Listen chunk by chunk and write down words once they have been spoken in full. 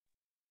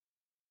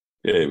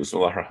بسم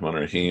الله الرحمن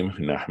الرحيم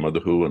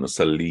نحمده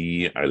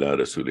ونصلي على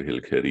رسوله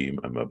الكريم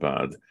أما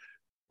بعد.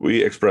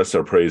 We express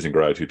our praise and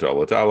gratitude to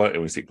Allah Ta'ala,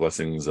 and we seek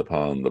blessings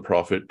upon the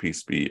Prophet,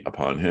 peace be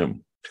upon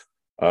him.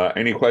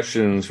 Any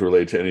questions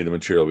related to any of the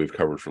material we've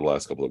covered for the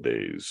last couple of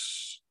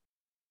days?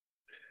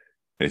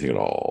 Anything at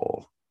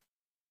all?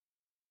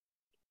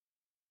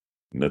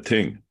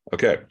 Nothing.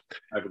 Okay.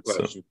 I have a So,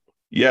 question.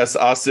 yes,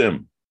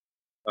 Asim.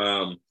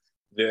 Um,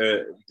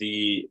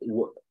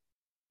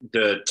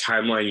 the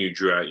timeline you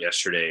drew out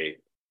yesterday,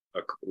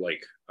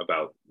 like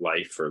about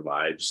life or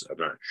lives. I'm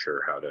not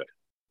sure how to,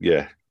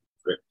 Yeah.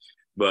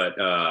 but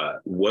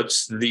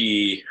what's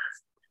the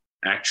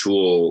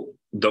actual?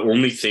 The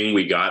only thing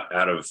we got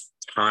out of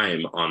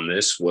time on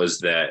this was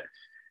that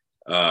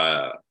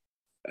uh,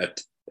 at,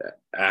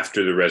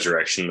 after the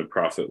resurrection, the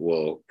prophet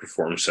will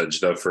perform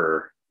sajda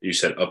for, you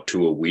said, up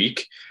to a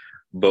week.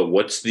 But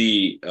what does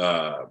the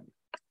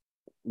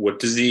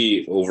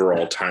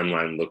overall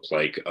timeline look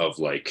like of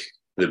like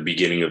the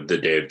beginning of the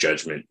day of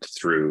judgment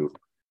through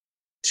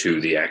to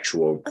the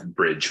actual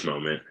bridge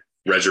moment,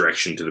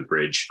 resurrection to the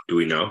bridge? Do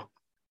we know?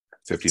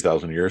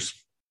 50,000 years.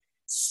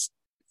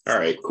 All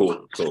right,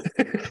 cool.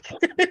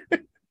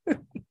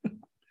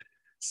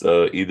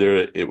 So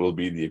either it will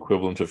be the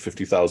equivalent of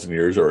 50,000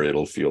 years or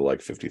it'll feel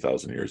like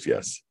 50,000 years.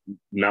 Yes.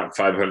 Not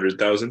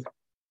 500,000.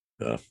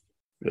 Yeah.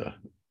 Yeah.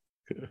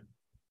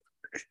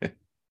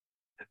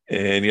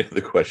 Any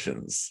other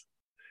questions?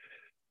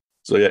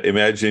 So yeah,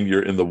 imagine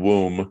you're in the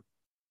womb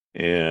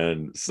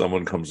and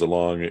someone comes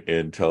along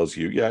and tells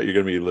you, yeah, you're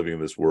going to be living in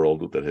this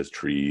world that has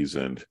trees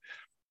and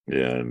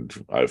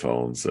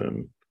iPhones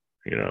and,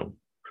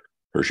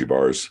 Hershey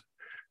bars,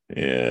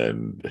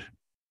 and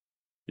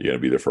you're going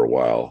to be there for a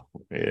while.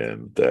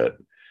 And that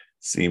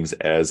seems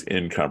as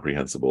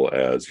incomprehensible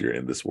as you're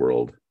in this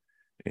world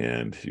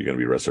and you're going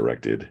to be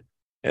resurrected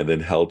and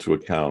then held to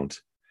account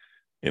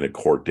in a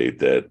court date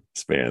that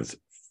spans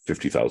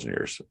 50,000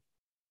 years.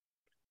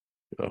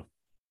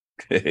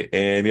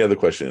 Any other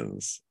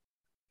questions?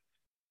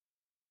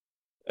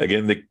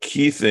 Again, the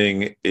key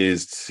thing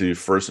is to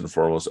first and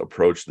foremost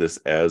approach this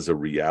as a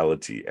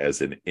reality,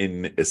 as an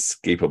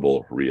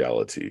inescapable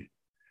reality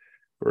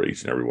for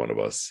each and every one of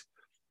us.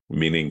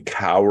 Meaning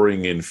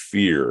cowering in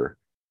fear,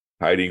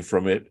 hiding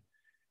from it,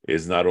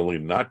 is not only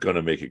not going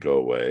to make it go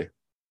away,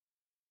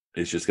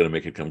 it's just going to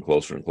make it come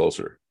closer and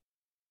closer.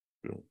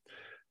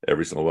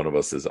 Every single one of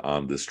us is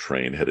on this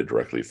train headed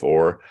directly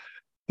for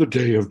the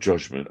day of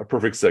judgment. A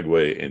perfect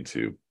segue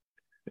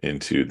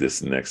into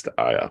this next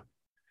ayah.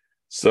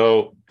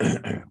 So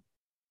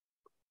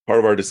part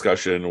of our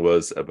discussion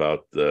was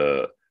about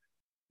the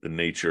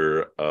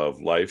nature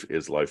of life.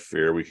 Is life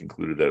fair? We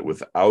concluded that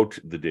without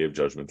the day of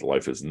judgment,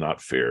 life is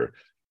not fair.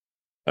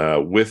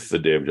 With the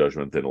day of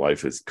judgment, then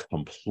life is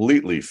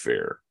completely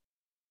fair,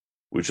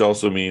 which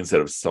also means that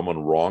if someone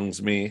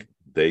wrongs me,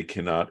 they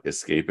cannot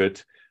escape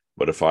it.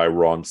 But if I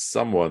wrong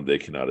someone, they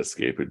cannot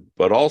escape it.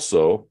 But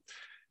also,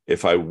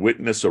 if I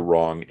witness a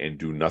wrong and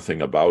do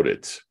nothing about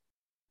it,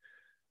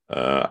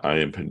 I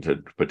am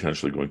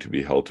potentially going to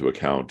be held to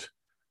account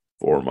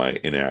for my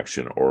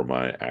inaction or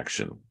my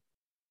action.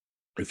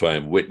 If I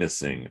am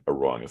witnessing a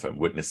wrong, if I'm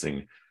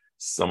witnessing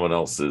someone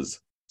else's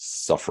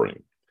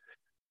suffering.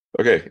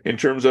 Okay, in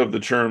terms of the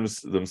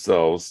terms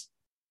themselves,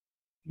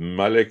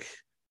 Malik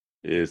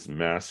is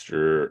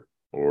master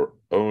or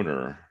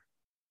owner.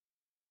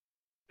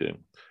 Okay.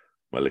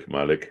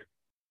 Malik.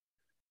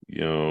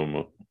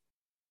 Yom,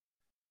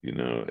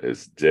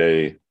 is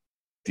day.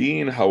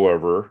 Deen,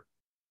 however,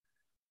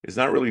 is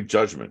not really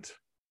judgment.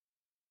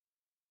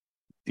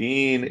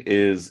 Deen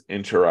is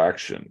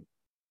interaction.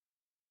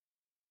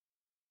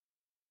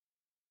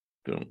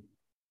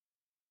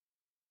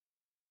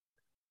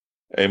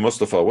 Hey,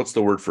 Mustafa, what's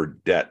the word for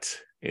debt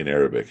in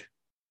Arabic?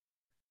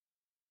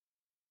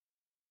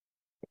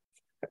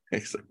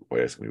 He's like,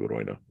 why ask me? What do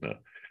I know? No.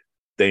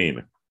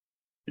 Dain.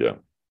 Yeah.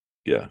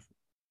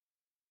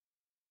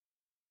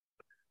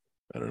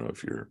 I don't know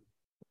if you're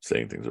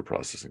saying things or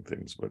processing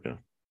things, but yeah.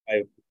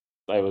 I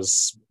I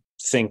was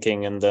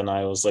thinking and then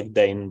I was like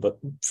Dane, but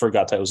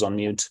forgot I was on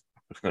mute.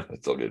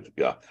 That's all good.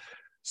 Yeah.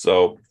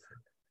 So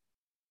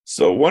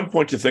one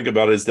point to think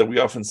about is that we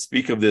often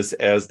speak of this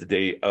as the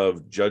day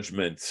of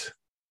judgment,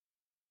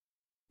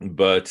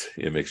 but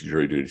it makes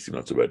jury duty seem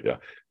not so bad. Yeah.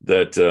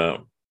 That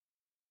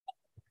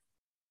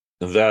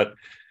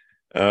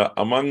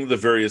among the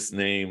various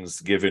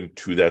names given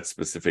to that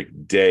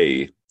specific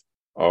day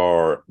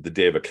are the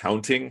day of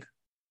accounting,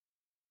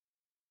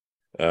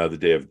 the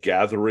day of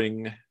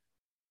gathering.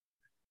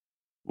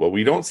 What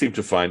we don't seem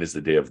to find is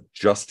the day of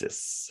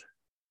justice.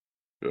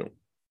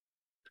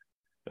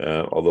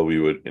 Although we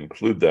would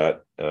include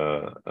that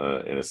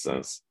in a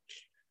sense.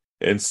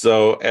 And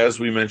so, as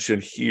we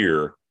mentioned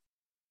here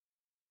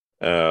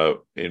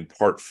in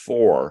part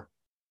 4,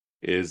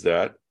 is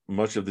that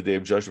much of the day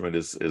of judgment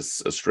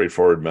is a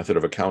straightforward method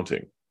of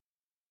accounting,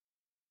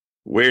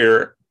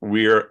 where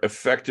we are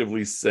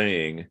effectively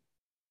saying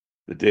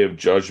the day of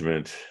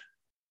judgment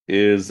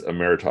is a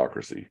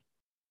meritocracy.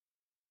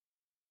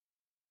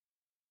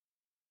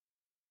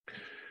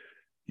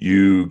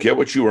 You get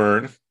what you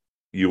earn.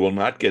 You will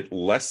not get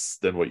less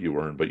than what you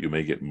earn, but you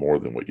may get more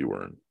than what you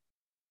earn.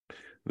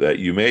 That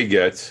you may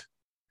get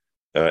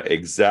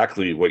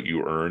exactly what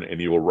you earn, and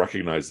you will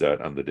recognize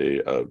that on the day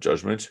of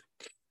judgment,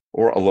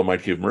 or Allah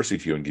might give mercy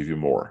to you and give you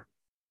more.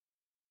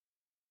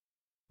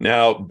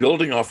 Now,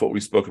 building off what we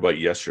spoke about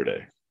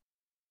yesterday,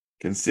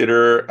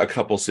 consider a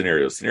couple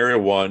scenarios. Scenario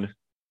one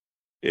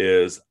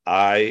is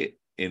I,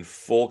 in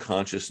full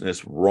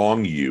consciousness,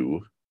 wrong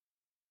you,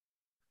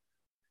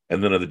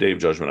 and then on the day of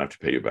judgment, I have to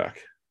pay you back.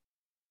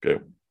 Okay,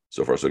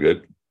 so far so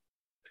good.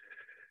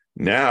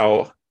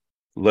 Now,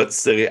 let's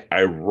say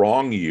I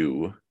wrong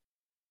you,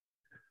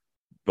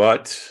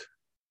 but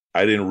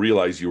I didn't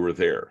realize you were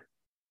there.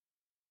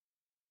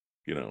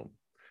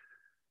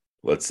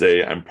 Let's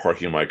say I'm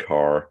parking my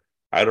car.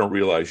 I don't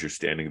realize you're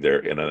standing there,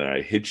 and then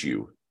I hit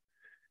you.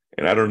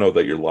 And I don't know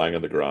that you're lying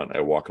on the ground.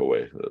 I walk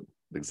away. The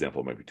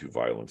example might be too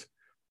violent.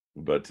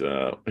 But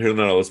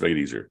let's make it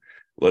easier.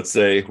 Let's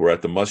say we're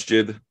at the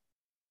masjid,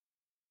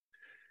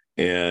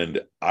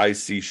 and I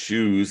see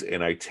shoes,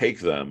 and I take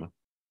them,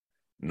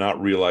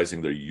 not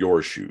realizing they're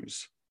your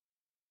shoes.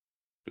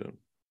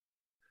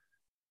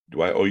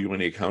 Do I owe you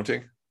any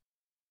accounting?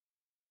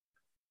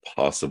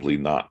 Possibly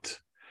not.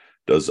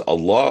 Does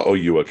Allah owe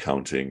you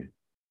accounting?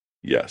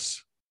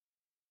 Yes.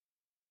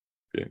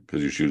 Okay,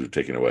 because your shoes are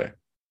taken away.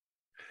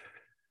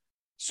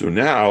 So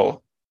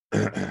now,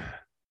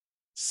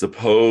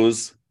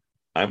 suppose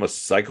I'm a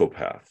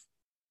psychopath.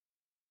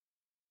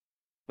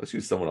 Let's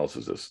use someone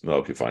else's this. No,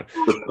 okay, fine.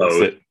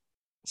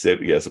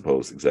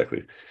 Suppose,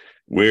 exactly.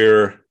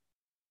 Where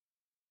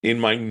in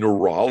my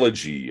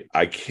neurology,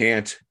 I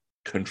can't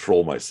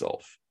control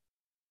myself.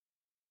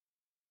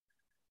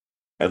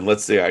 And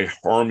let's say I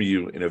harm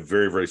you in a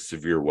very, very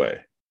severe way.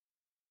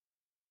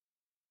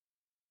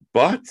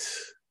 But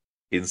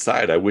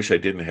inside, I wish I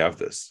didn't have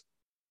this.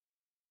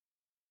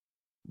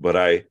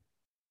 But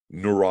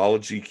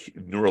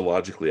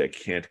neurologically, I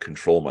can't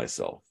control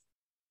myself.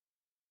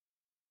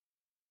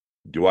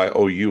 Do I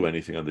owe you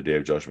anything on the day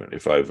of judgment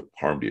if I've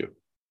harmed you?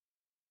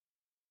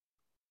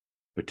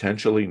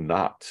 Potentially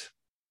not.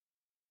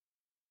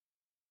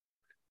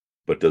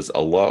 But does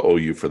Allah owe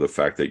you for the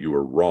fact that you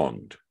were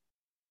wronged?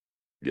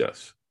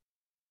 Yes.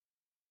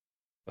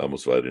 I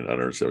didn't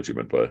understand what you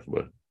meant by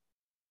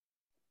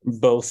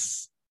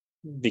both,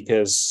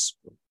 because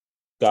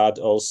God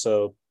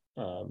also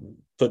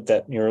put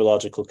that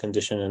neurological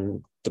condition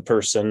in the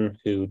person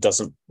who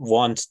doesn't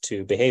want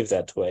to behave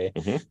that way.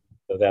 Mm-hmm.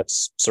 So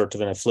that's sort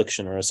of an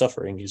affliction or a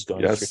suffering he's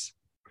going through.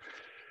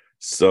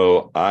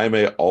 So I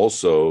may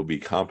also be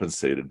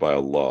compensated by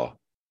Allah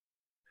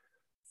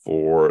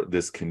for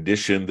this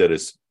condition that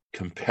is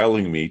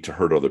compelling me to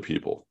hurt other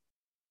people.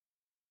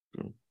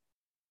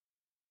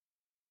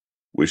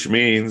 Which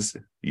means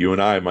you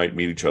and I might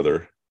meet each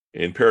other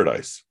in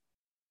paradise.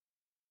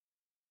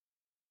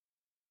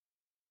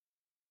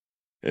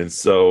 And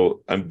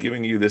so I'm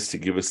giving you this to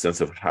give a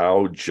sense of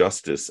how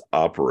justice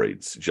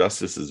operates.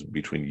 Justice is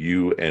between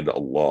you and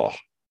Allah,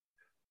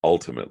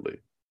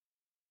 ultimately.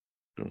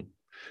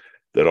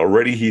 That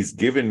already he's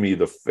given me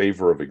the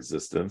favor of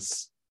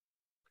existence,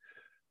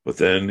 but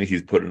then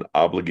he's put in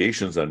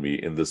obligations on me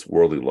in this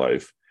worldly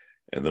life.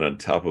 And then on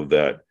top of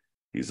that,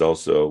 he's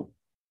also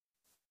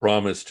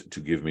promised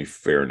to give me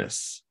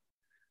fairness,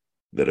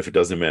 that if it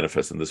doesn't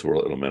manifest in this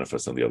world, it'll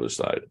manifest on the other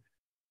side.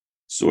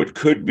 So it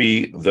could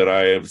be that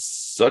I have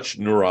such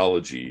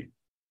neurology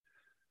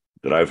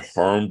that I've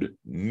harmed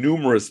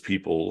numerous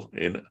people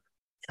in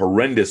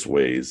horrendous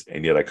ways,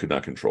 and yet I could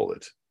not control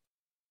it.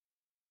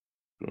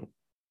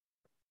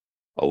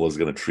 Allah is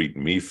going to treat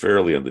me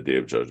fairly on the day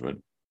of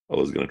judgment.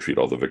 Allah is going to treat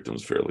all the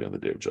victims fairly on the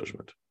day of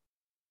judgment.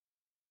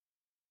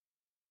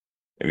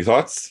 Any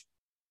thoughts?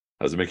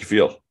 How does it make you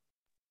feel?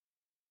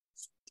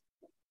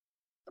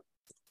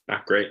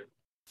 Not great.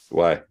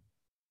 Why?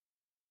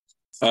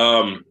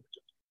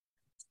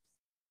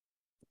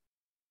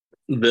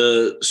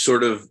 The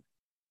sort of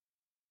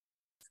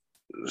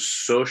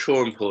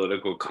social and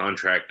political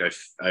contract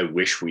I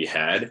wish we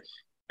had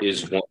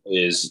is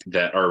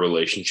that our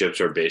relationships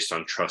are based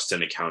on trust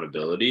and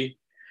accountability.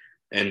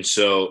 And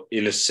so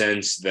in a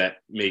sense that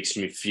makes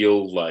me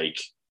feel like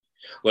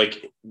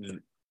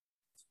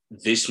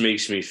this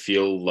makes me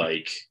feel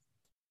like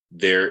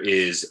there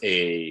is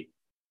a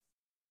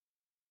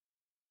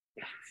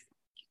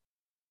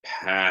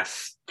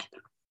path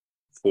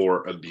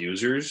for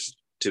abusers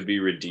to be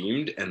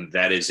redeemed, and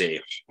that is a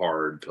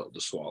hard pill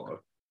to swallow.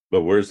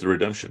 But where's the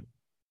redemption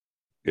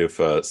if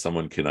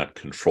someone cannot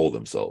control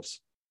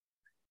themselves?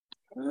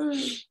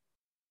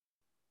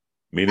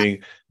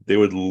 Meaning they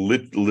would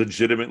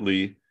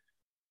legitimately,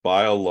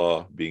 by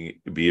Allah, be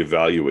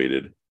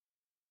evaluated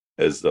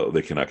as though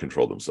they cannot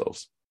control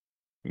themselves.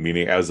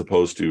 Meaning, as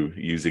opposed to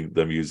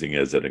using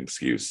as an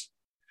excuse.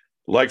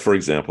 Like, for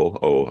example,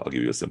 I'll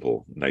give you a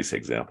simple, nice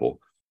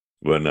example.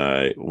 When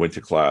I went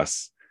to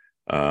class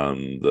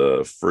on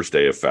the first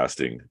day of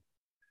fasting,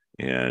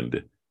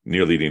 and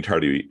nearly the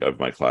entirety of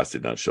my class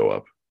did not show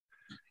up.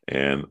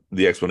 And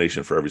the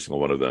explanation for every single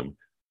one of them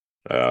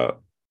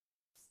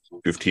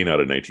 15 out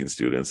of 19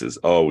 students is,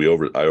 oh,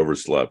 I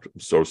overslept. I'm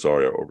so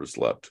sorry I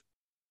overslept.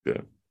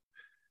 Yeah.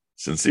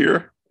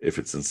 Sincere, if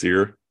it's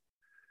sincere,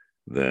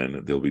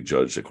 then they'll be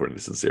judged according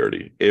to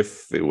sincerity.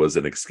 If it was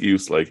an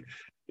excuse like,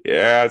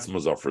 yeah, it's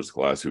Muzaffar's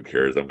class, who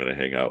cares? I'm going to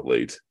hang out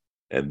late.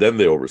 And then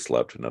they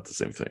overslept, not the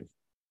same thing.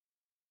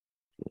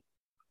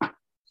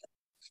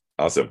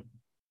 Awesome.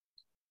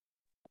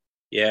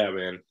 Yeah,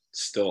 man.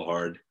 Still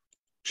hard.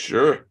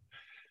 Sure.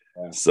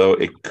 Yeah. So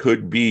it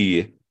could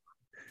be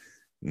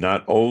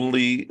not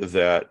only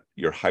that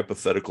your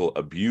hypothetical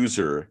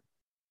abuser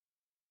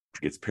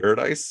gets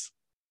paradise,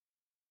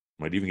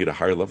 might even get a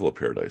higher level of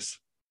paradise.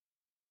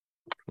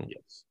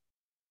 Yes.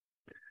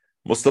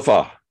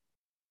 Mustafa.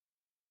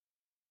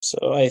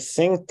 So I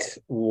think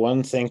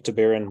one thing to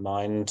bear in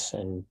mind,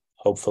 and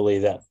hopefully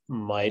that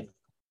might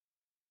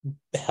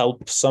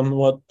help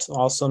somewhat,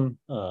 Awesome,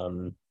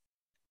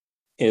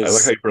 is... I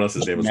like how you pronounce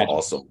his name as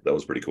Awesome. That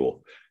was pretty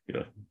cool.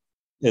 Yeah.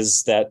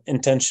 Is that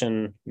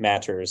intention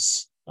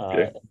matters.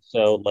 Okay.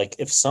 So like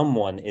if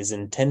someone is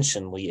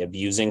intentionally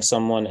abusing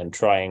someone and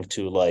trying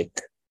to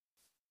like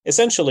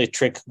essentially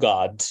trick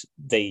God,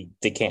 they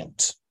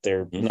can't.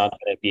 They're not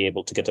going to be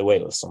able to get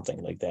away with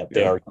something like that.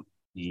 They are going to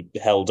be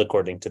held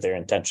according to their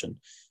intention.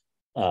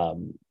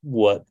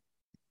 What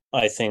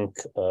I think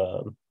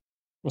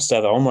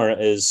Mustafa Omar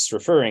is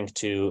referring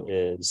to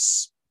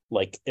is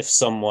like if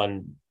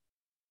someone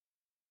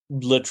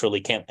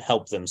literally can't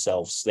help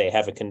themselves, they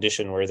have a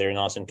condition where they're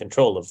not in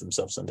control of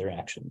themselves and their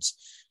actions,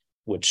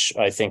 which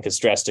I think is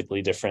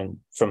drastically different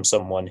from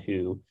someone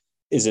who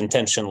is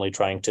intentionally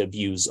trying to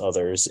abuse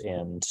others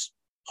and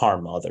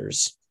harm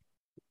others.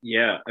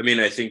 Yeah, I mean,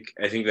 I think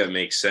that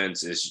makes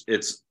sense.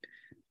 It's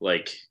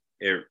like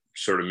it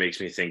sort of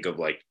makes me think of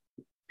like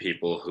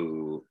people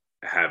who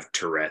have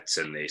Tourette's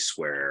and they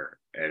swear,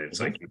 and it's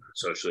like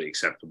socially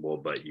acceptable,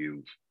 but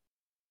you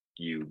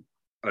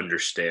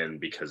understand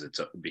because of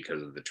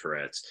the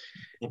Tourette's.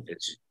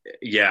 It's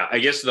I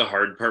guess the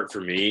hard part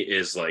for me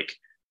is like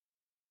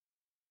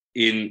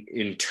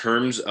in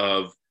terms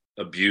of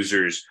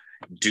abusers,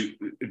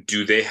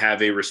 do they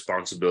have a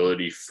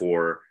responsibility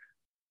for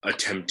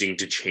attempting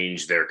to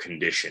change their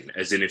condition?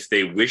 As in, if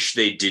they wish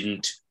they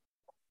didn't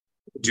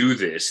do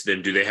this,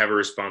 then do they have a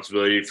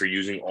responsibility for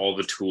using all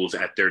the tools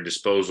at their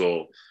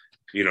disposal,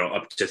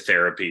 up to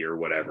therapy or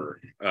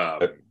whatever,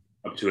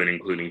 up to and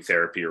including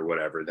therapy or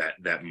whatever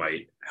that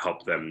might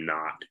help them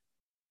not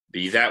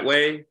be that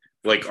way?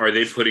 Like, are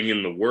they putting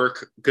in the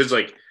work? Because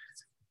like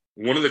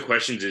one of the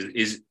questions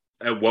is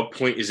at what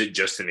point is it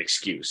just an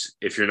excuse?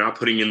 If you're not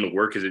putting in the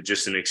work, is it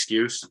just an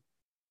excuse?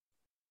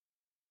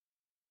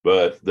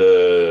 But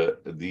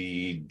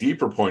the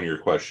deeper point of your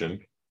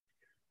question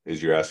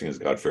is you're asking, is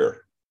God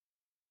fair?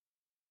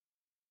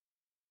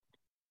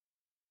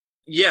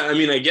 Yeah, I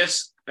mean, I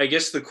guess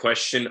the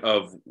question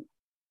of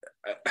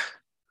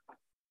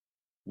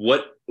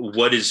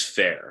what is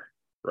fair,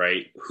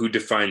 right? Who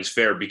defines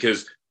fair?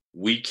 Because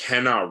we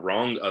cannot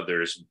wrong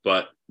others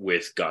but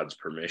with God's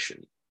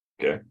permission.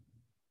 Okay.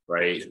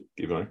 Right?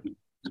 Keep going.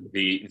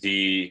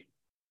 The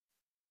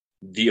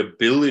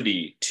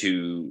ability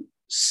to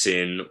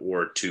sin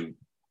or to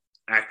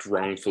act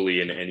wrongfully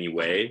in any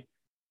way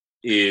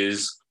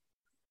is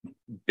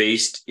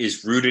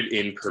rooted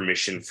in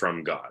permission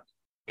from God.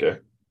 Okay.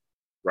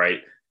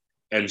 Right?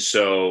 And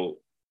so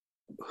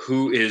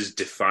who is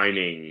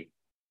defining,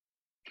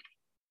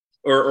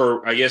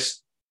 or I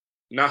guess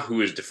not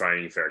who is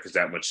defining fair, because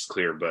that much is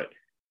clear, but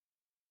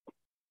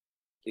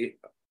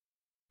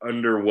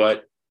under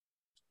what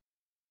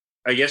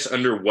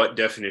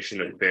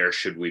definition of fair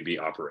should we be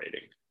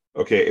operating?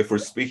 Okay, if we're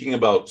speaking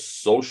about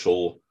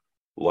social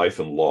life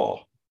and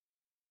law,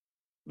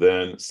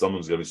 then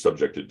someone's going to be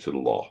subjected to the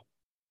law.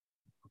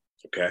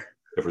 Okay.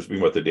 If we're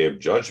speaking about the day of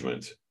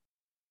judgment,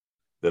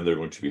 then they're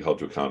going to be held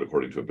to account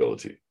according to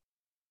ability.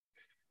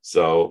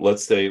 So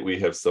let's say we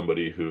have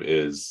somebody who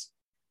is,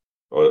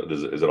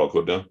 is it all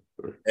clear down?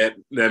 That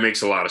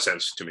makes a lot of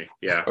sense to me.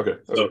 Yeah. Okay.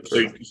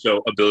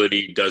 So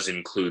ability does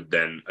include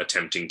then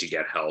attempting to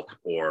get help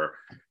or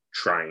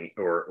trying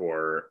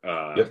or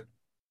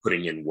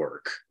putting in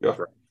work. Yeah.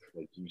 Right?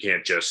 Like you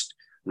can't just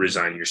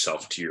resign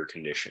yourself to your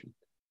condition.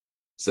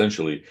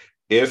 Essentially,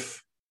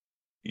 if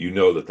you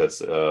know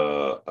that's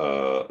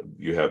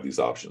you have these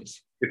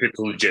options. If it's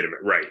legitimate,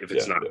 right? If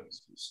it's not.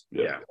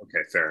 Yeah.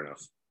 Okay. Fair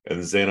enough.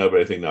 And Zainab,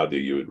 I think Nadia,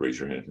 you would raise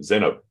your hand.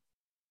 Zainab.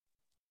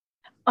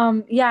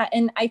 Yeah,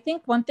 and I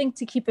think one thing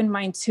to keep in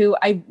mind too,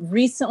 I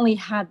recently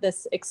had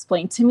this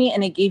explained to me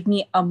and it gave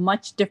me a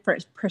much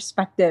different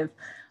perspective,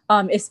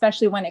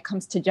 especially when it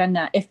comes to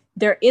Jannah. If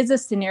there is a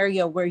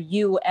scenario where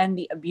you and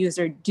the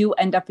abuser do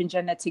end up in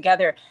Jannah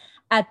together,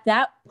 at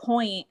that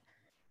point,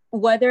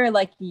 whether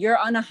like you're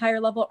on a higher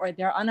level or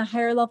they're on a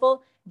higher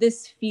level,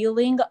 this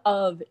feeling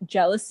of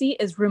jealousy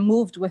is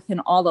removed within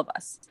all of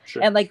us.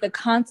 Sure. And like the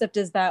concept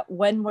is that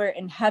when we're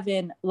in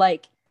heaven,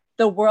 like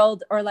the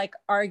world or like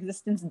our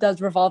existence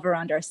does revolve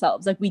around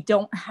ourselves. Like we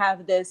don't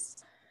have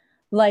this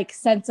like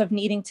sense of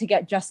needing to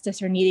get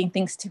justice or needing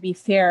things to be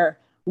fair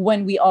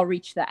when we all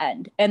reach the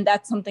end. And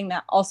that's something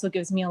that also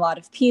gives me a lot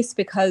of peace,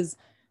 because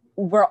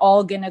we're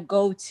all going to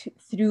go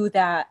through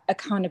that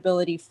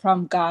accountability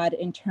from God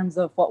in terms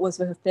of what was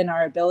within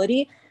our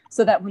ability,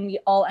 so that when we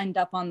all end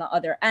up on the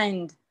other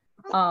end,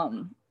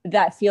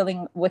 that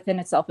feeling within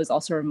itself is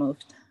also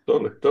removed.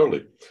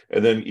 Totally.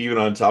 And then even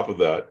on top of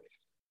that,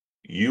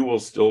 you will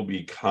still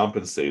be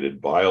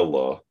compensated by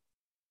Allah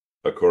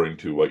according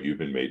to what you've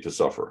been made to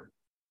suffer.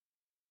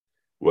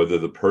 Whether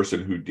the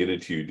person who did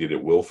it to you did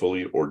it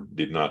willfully or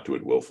did not do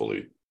it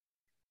willfully,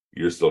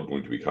 you're still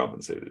going to be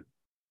compensated.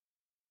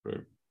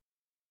 Right?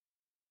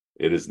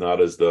 It is not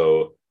as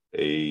though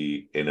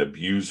an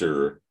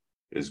abuser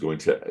is going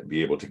to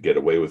be able to get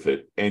away with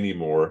it any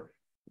more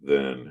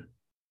than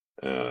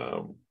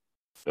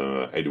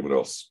anyone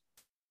else.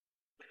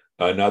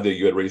 Nadia,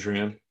 you had raised your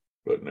hand,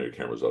 but now your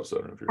camera's off, so I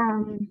don't know if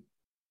you're...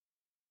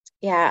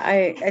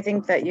 Yeah, I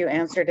think that you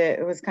answered it.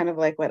 It was kind of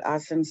like what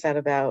Asim said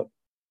about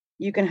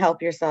you can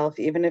help yourself,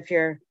 even if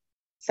you're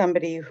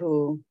somebody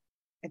who,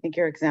 I think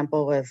your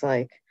example was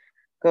like,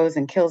 goes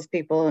and kills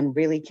people and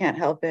really can't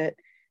help it.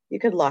 You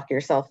could lock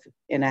yourself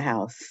in a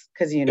house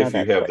because you know if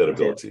you have that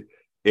ability.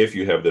 If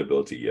you have that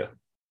ability, yeah.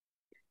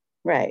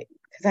 Right.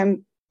 Because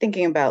I'm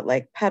thinking about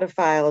like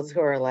pedophiles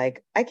who are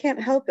like, I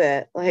can't help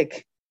it.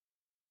 Like,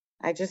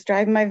 I just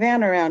drive my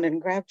van around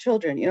and grab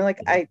children. You know,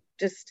 like I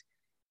just,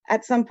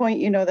 at some point,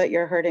 you know that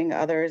you're hurting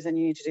others and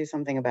you need to do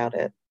something about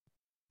it.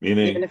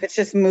 Meaning, even if it's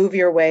just move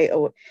your way.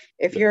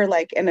 If you're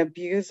like an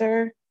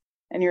abuser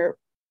and you're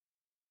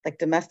like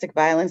domestic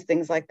violence,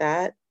 things like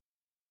that,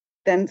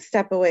 then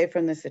step away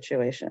from the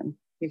situation.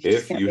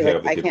 If you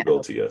have the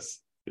capability, yes.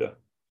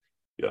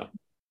 Yeah.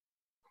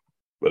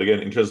 But again,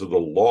 in terms of the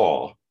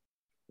law,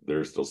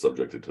 they're still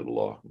subjected to the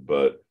law.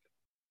 But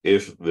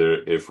if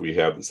we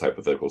have this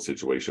hypothetical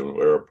situation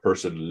where a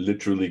person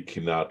literally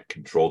cannot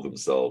control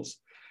themselves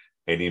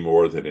any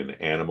more than an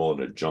animal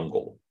in a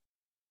jungle,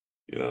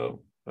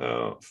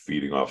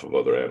 feeding off of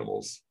other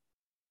animals.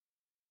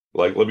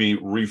 Like, let me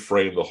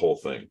reframe the whole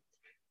thing.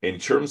 In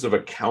terms of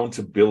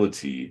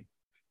accountability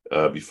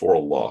before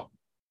Allah,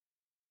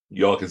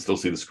 y'all can still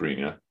see the screen,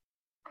 yeah?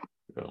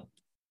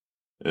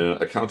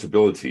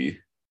 Accountability.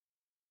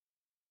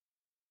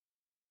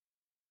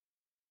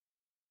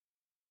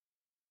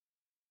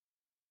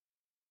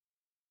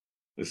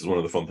 This is one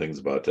of the fun things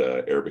about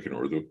Arabic and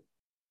Urdu.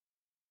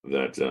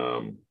 That,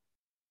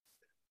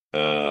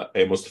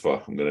 hey,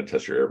 Mustafa, I'm going to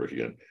test your Arabic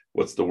again.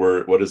 What is the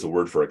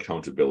word for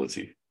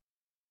accountability?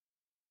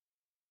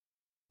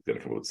 I'm going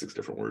to come up with 6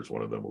 different words.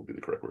 One of them will be the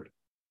correct word.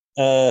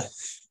 The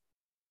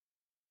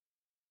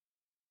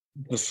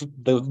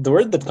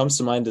word that comes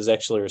to mind is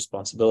actually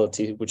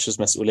responsibility, which is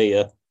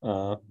mas'uliyah,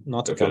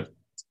 not account.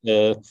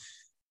 Could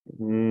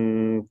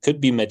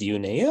be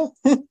madiyuniyah.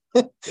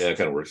 Yeah, it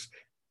kind of works.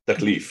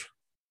 Taklif.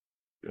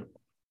 Yeah.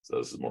 So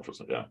this is more for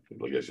some. Yeah.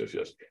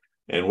 Yes.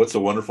 And what's so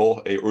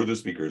wonderful? Hey, Urdu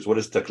speakers, what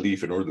is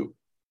taklif in Urdu?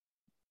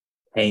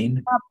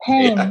 Pain.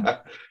 Pain.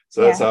 Yeah.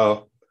 So that's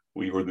how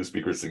we Urdu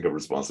speakers think of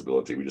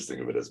responsibility. We just think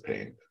of it as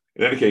pain.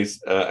 In any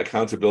case,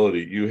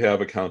 accountability. You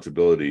have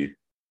accountability.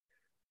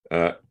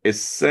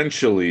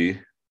 Essentially,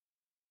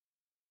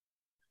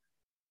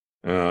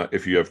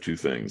 if you have 2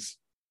 things,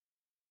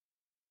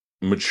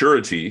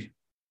 maturity,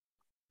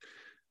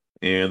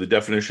 and the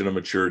definition of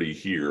maturity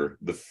here,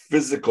 the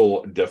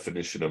physical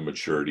definition of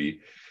maturity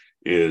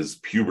is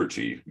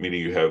puberty,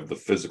 meaning you have the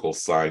physical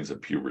signs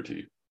of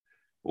puberty,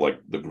 like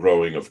the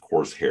growing of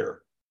coarse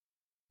hair,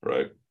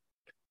 right?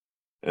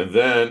 And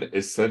then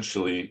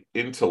essentially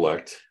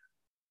intellect.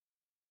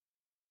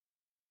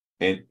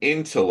 And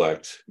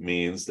intellect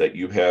means that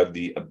you have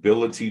the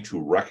ability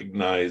to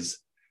recognize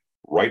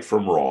right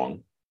from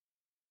wrong,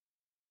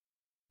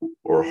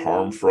 or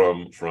harm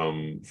from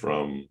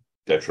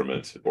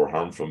detriment, or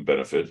harm from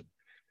benefit.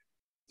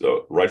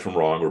 So right from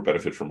wrong or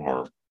benefit from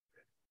harm.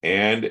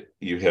 And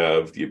you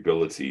have the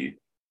ability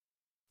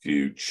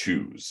to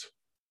choose.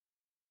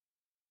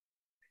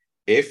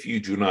 If you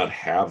do not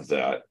have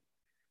that,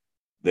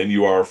 then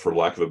you are, for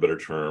lack of a better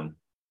term,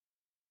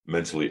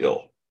 mentally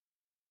ill,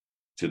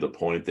 to the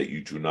point that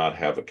you do not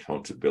have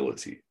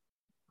accountability.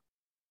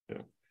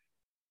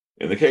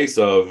 In the case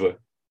of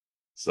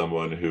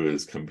someone who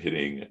is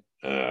committing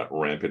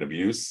rampant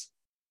abuse,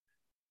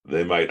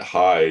 they might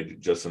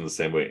hide, just in the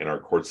same way in our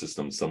court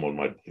system, someone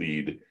might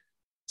plead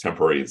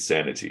temporary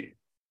insanity,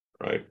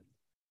 right?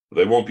 But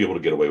they won't be able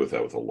to get away with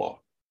that with the law.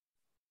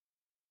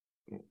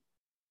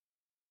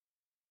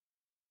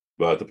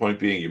 But the point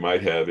being, you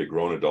might have a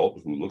grown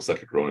adult who looks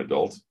like a grown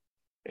adult,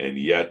 and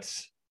yet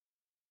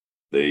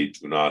they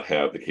do not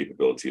have the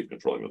capability of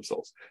controlling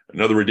themselves.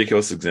 Another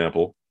ridiculous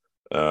example,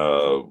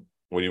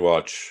 when you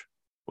watch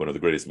one of the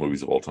greatest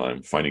movies of all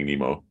time, Finding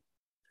Nemo,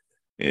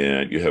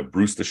 and you have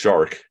Bruce the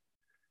shark,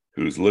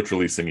 who's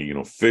literally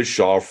singing, fish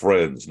are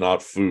friends,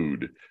 not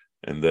food.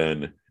 And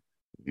then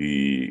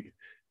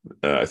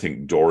I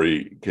think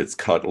Dory gets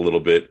cut a little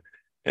bit,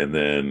 and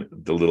then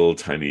the little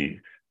tiny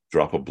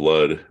drop of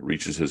blood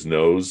reaches his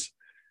nose,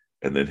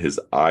 and then his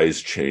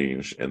eyes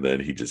change, and then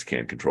he just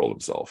can't control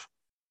himself.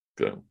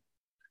 Okay.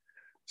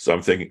 So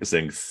I'm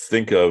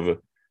think of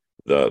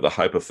the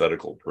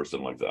hypothetical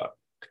person like that.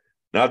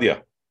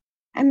 Nadia,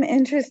 I'm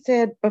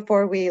interested,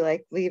 before we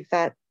like leave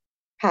that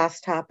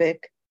past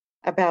topic,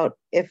 about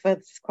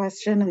Ifat's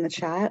question in the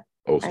chat.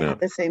 Oh, I had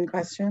the same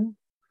question.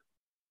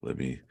 Let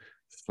me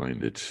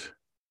find it.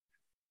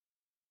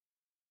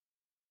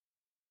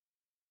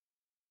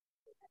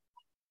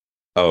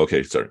 Oh,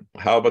 okay. Sorry.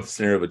 How about the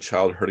scenario of a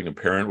child hurting a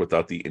parent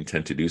without the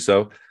intent to do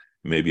so?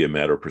 Maybe a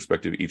matter of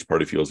perspective. Each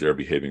party feels they are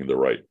behaving the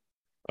right.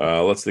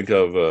 Let's think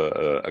of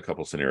a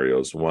couple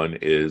scenarios. One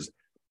is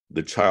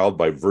the child,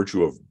 by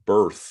virtue of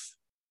birth,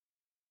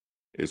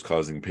 is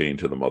causing pain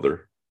to the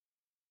mother.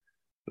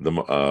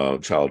 The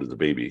child is a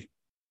baby.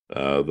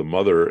 The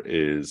mother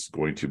is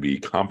going to be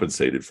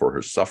compensated for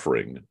her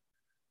suffering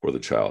for the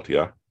child.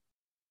 Yeah.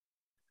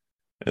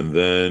 And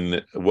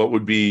then what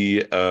would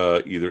be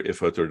either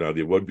Ifat or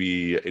Nadia, what would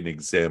be an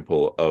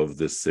example of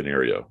this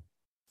scenario?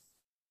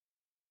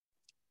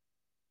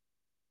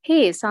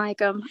 Hey,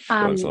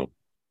 assalamualaikum.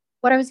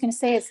 What I was going to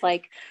say is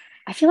like,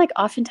 I feel like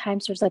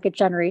oftentimes there's like a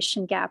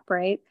generation gap,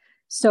 right?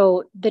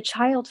 So the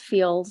child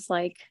feels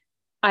like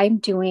I'm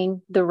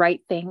doing the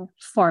right thing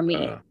for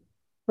me,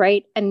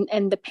 right?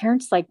 And the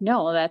parents like,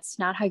 no, that's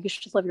not how you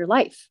should live your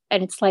life.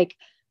 And it's like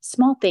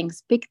small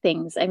things, big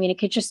things. I mean, it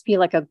could just be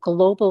like a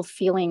global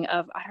feeling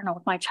of, I don't know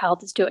what my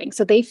child is doing.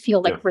 So they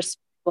feel like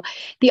responsible.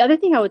 The other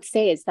thing I would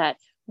say is that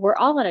we're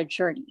all on a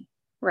journey,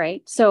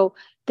 right? So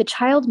the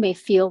child may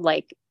feel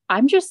like,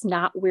 I'm just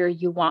not where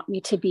you want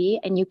me to be,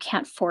 and you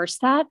can't force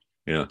that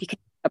because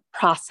it's a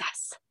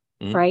process,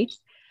 right?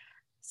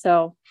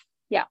 So,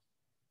 yeah.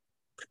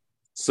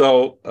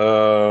 So,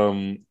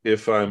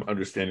 if I'm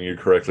understanding you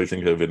correctly,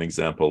 think of an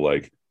example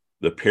like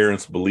the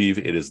parents believe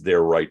it is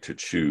their right to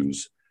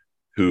choose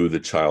who the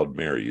child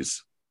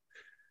marries.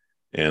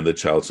 And the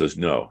child says,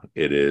 no,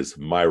 it is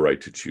my right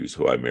to choose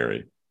who I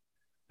marry.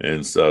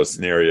 And so,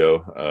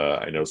 scenario,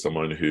 I know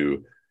someone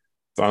who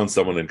found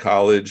someone in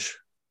college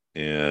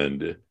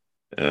and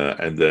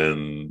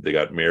then they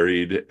got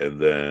married,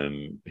 and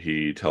then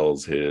he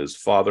tells his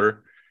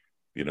father,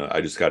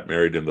 I just got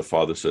married, and the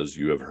father says,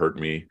 you have hurt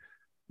me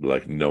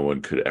like no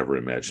one could ever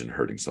imagine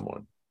hurting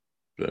someone.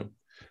 So,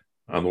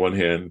 on the one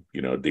hand,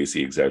 they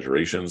see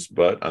exaggerations,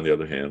 but on the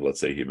other hand,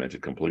 let's say he meant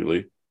it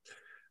completely,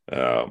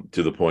 to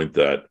the point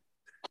that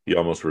he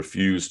almost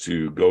refused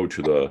to go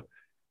to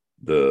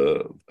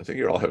I think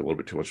you're all having a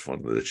little bit too much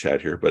fun with the chat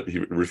here, but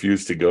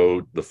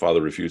the father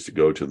refused to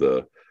go to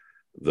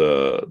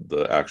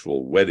the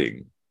actual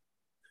wedding,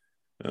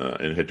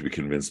 and had to be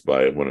convinced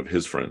by one of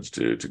his friends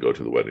to go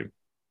to the wedding.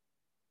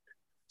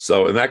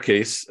 So in that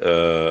case,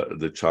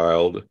 the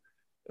child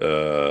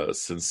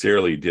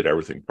sincerely did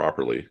everything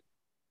properly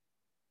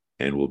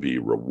and will be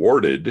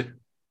rewarded,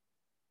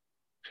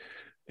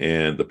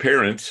 and the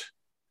parent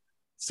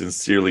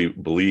sincerely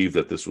believed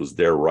that this was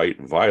their right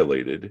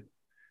violated,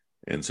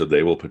 and so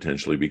they will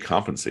potentially be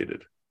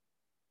compensated.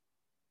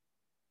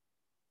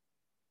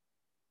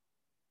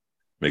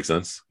 Make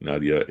sense,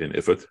 Nadia and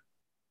Ifat?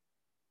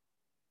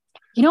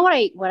 You know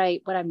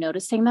what I'm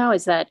noticing though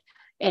is that,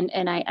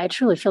 and I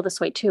truly feel this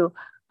way too.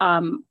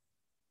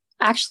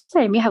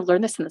 Actually, I may have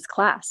learned this in this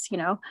class,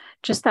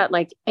 just that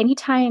like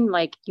anytime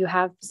like you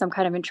have some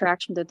kind of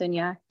interaction with the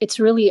dunya, it's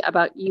really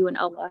about you and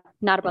Allah,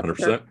 not about 100%.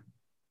 The third.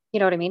 You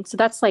know what I mean? So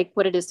that's like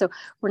what it is. So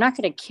we're not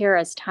going to care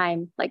as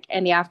time, like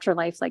in the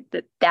afterlife, like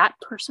that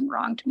person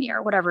wronged me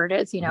or whatever it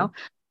is,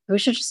 we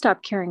should just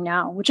stop caring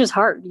now, which is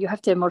hard. You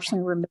have to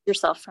emotionally remove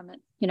yourself from it,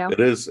 It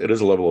is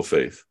a level of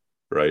faith,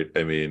 right?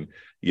 I mean,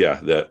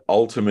 that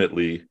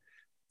ultimately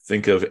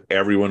think of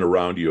everyone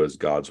around you as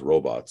God's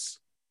robots.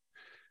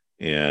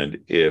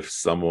 And if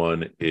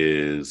someone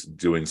is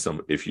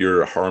if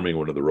you're harming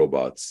one of the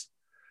robots,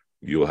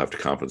 you will have to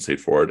compensate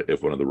for it.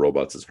 If one of the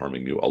robots is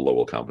harming you, Allah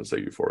will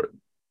compensate you for it.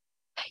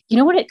 You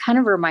know what it kind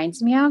of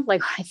reminds me of,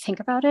 like when I think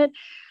about it,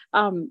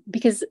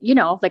 because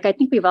like I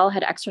think we've all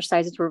had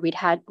exercises where we've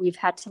had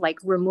to like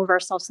remove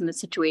ourselves from the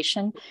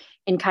situation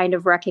and kind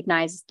of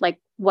recognize like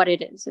what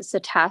it is. It's a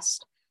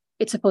test.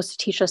 It's supposed to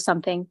teach us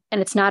something,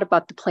 and it's not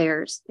about the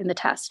players in the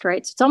test,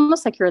 right? So it's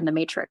almost like you're in the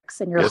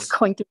Matrix and you're like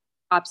going through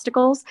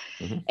obstacles,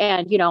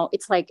 and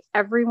it's like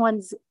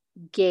everyone's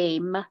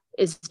game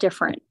is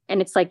different,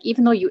 and it's like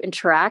even though you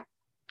interact,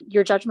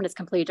 your judgment is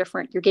completely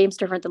different. Your game's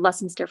different. The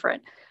lesson's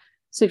different.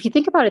 So if you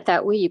think about it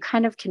that way, you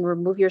kind of can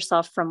remove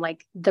yourself from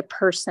like the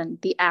person,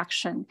 the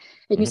action,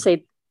 and you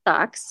say,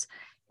 sucks.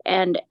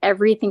 And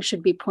everything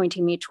should be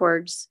pointing me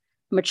towards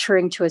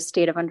maturing to a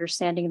state of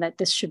understanding that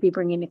this should be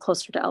bringing me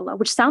closer to Allah,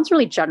 which sounds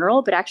really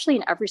general, but actually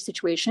in every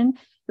situation,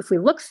 if we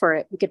look for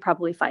it, we could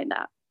probably find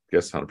that.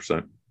 Yes,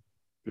 100%.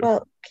 Yeah.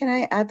 Well, can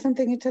I add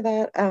something into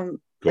that?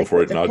 Go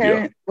for it,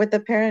 Nadia. With the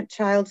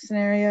parent-child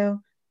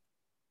scenario,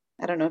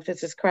 I don't know if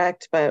this is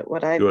correct, but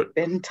what I've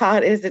been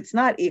taught is it's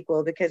not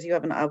equal because you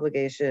have an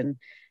obligation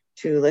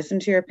to listen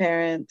to your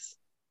parents.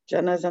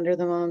 Jannah's under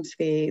the mom's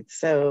feet.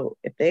 So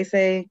if they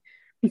say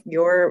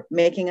you're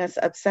making us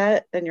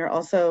upset, then you're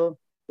also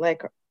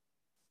like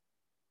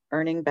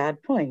earning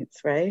bad points,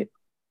 right?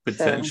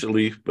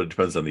 Potentially, but it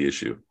depends on the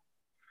issue.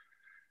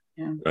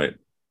 Yeah. Right.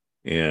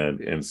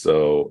 And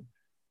so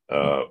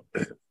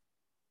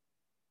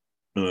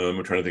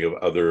I'm trying to think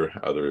of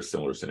other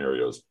similar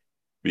scenarios,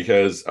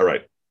 because all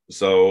right,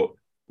 so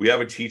we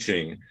have a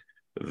teaching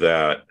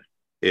that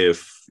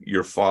if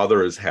your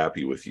father is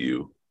happy with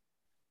you,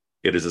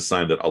 it is a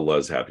sign that Allah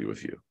is happy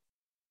with you.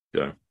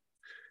 Okay.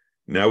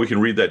 Now we can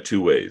read that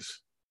two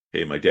ways.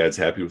 Hey, my dad's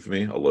happy with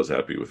me, Allah's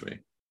happy with me.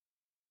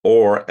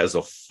 Or as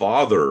a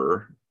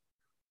father,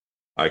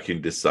 I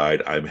can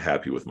decide I'm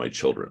happy with my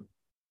children.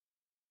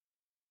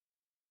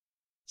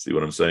 See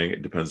what I'm saying?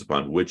 It depends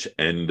upon which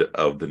end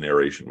of the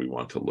narration we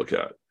want to look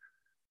at.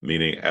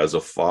 Meaning, as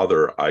a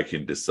father, I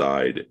can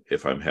decide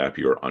if I'm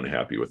happy or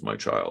unhappy with my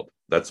child.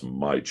 That's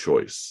my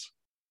choice,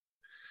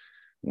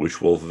 which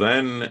will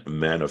then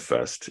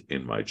manifest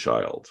in my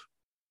child.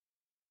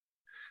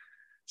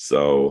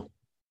 So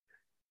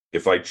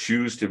if I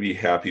choose to be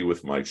happy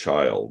with my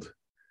child,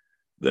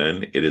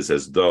 then it is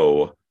as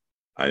though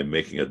I'm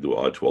making a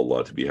dua to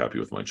Allah to be happy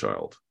with my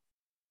child.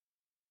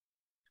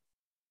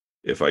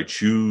 If I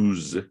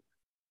choose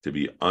to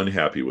be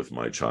unhappy with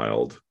my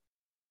child,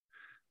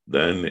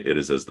 then it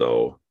is as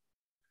though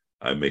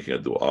I'm making a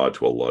dua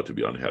to Allah to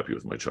be unhappy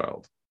with my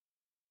child.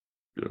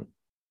 You know?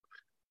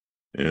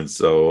 And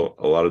so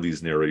a lot of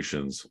these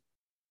narrations,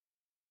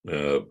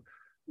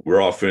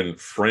 we're often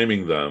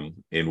framing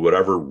them in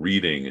whatever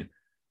reading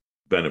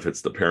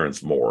benefits the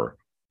parents more.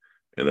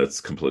 And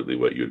that's completely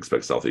what you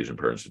expect South Asian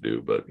parents to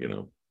do. But,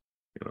 you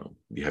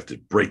have to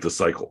break the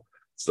cycle.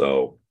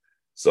 So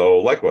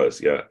likewise,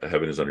 yeah,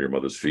 heaven is under your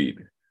mother's feet.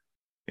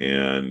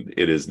 And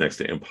it is next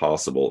to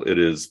impossible. It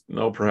is,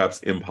 perhaps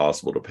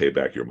impossible to pay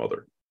back your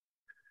mother.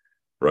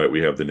 Right?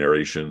 We have the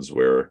narrations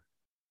where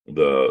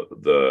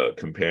the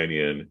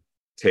companion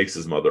takes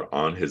his mother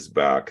on his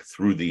back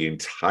through the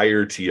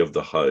entirety of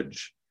the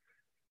Hajj.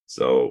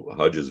 So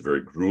Hajj is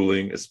very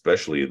grueling,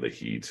 especially in the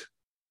heat.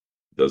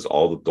 Does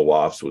all the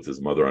tawafs with his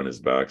mother on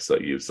his back,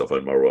 Sa'i, Safa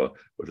and Marwa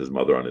with his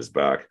mother on his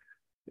back,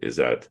 is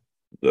at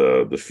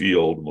the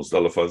field,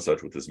 Muzdalifah and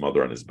such, with his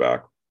mother on his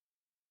back.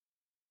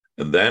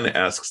 And then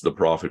asks the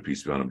Prophet,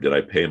 peace be upon him, did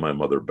I pay my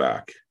mother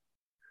back?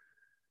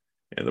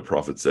 And the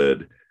Prophet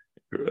said,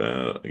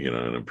 and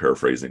I'm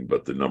paraphrasing,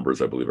 but the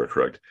numbers I believe are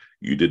correct.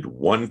 You did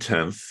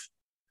 1/10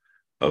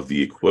 of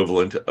the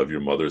equivalent of your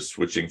mother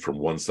switching from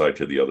one side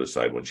to the other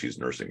side when she's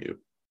nursing you.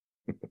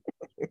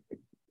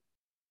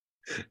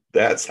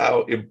 That's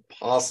how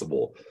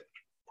impossible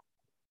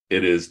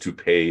it is to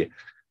pay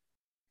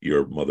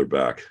your mother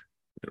back.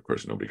 And of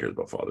course, nobody cares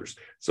about fathers.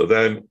 So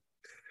then,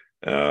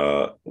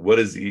 what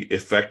is the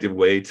effective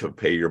way to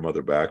pay your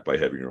mother back? By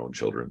having your own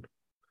children.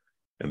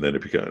 And then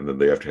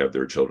they have to have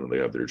their children, they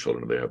have their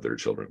children, they have their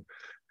children.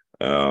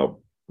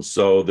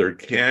 So there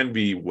can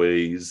be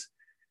ways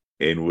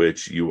in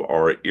which you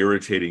are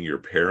irritating your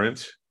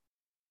parent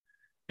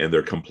and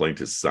their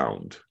complaint is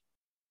sound.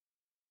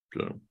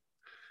 Okay.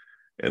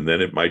 And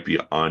then it might be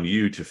on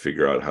you to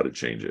figure out how to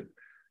change it.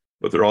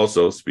 But they're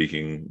also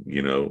speaking,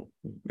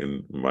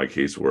 in my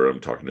case where I'm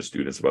talking to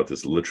students about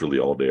this literally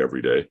all day,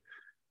 every day,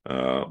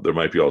 there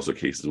might be also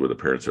cases where the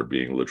parents are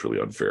being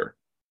literally unfair.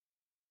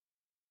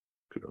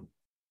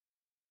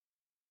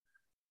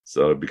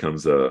 So it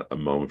becomes a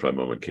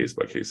moment-by-moment,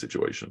 case-by-case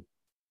situation.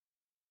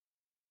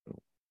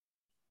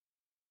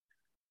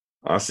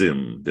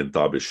 Asim, then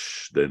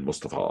Tabish, then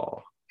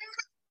Mustafa.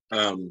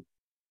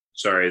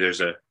 Sorry,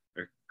 there's a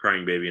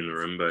crying baby in the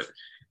room, but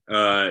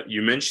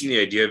you mentioned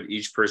the idea of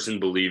each person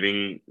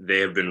believing they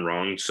have been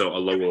wronged, so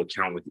Allah will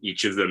account with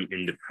each of them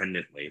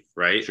independently,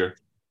 right? Sure.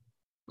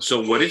 So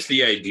what if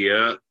the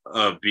idea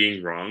of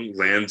being wrong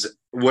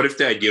what if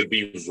the idea of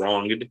being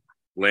wronged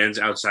lands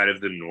outside of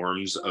the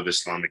norms of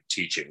Islamic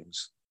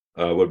teachings?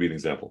 What would be an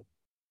example?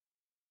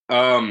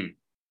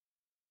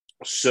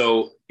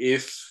 So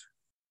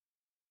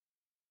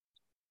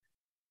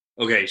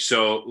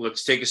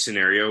let's take a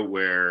scenario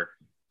where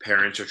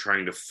parents are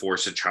trying to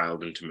force a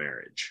child into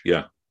marriage.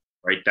 Yeah.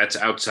 Right? That's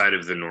outside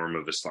of the norm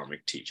of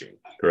Islamic teaching.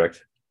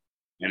 Correct.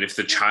 And if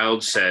the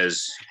child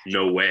says,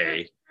 no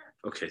way,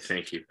 okay,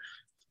 thank you.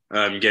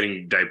 I'm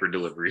getting diaper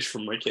deliveries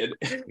from my kid.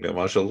 Yeah,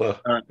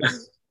 mashallah.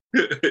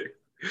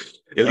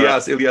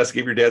 Ilyas,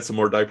 give your dad some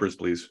more diapers,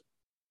 please.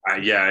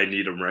 Yeah, I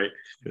need them, right?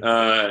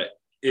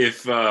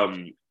 If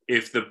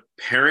the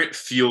parent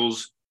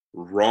feels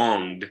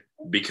wronged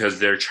because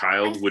their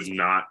child would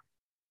not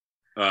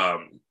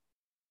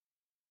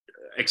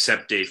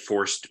accept a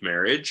forced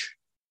marriage,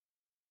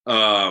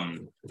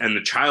 and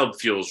the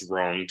child feels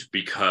wronged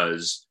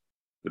because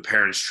the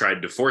parents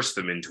tried to force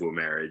them into a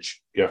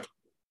marriage. Yeah.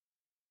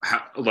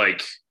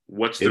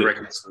 What's the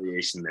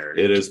reconciliation there?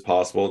 It is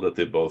possible that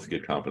they both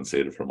get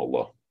compensated from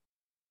Allah.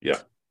 Yeah.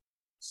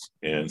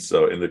 And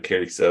so in the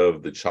case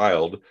of the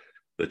child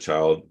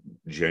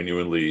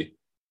genuinely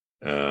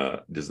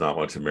does not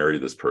want to marry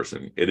this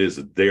person. It is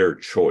their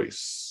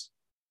choice.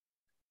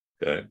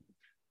 Okay.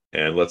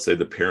 And let's say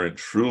the parent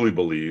truly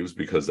believes,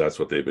 because that's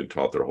what they've been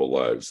taught their whole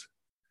lives,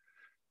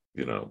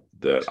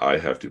 that I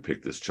have to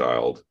pick this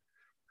child,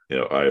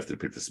 I have to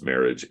pick this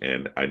marriage,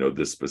 and I know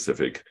this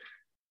specific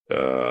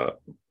bride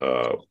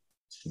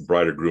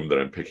or groom that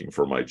I'm picking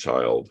for my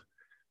child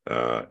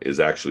is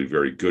actually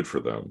very good for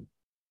them.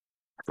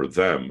 for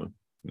them,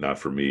 not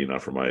for me,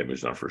 not for my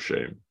image, not for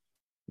shame,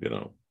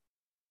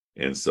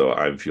 And so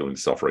I'm feeling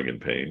suffering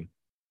and pain,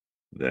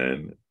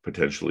 then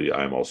potentially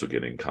I'm also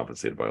getting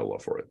compensated by Allah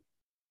for it.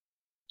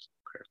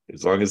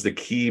 As long as the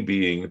key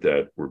being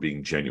that we're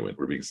being genuine,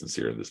 we're being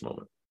sincere in this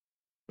moment.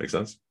 Make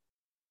sense?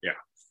 Yeah.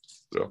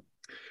 So,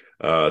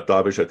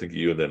 Tabish, I think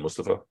you and then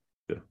Mustafa.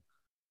 Yeah.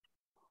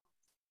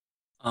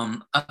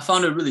 I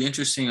found it really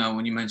interesting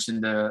when you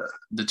mentioned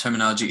the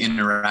terminology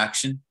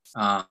interaction.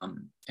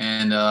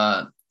 And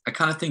I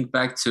kind of think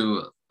back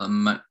to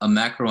a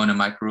macro and a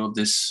micro of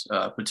this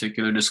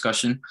particular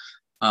discussion.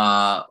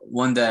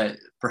 One that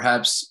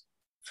perhaps,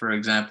 for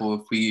example,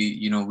 if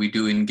we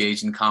do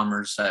engage in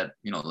commerce at,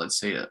 let's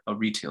say a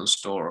retail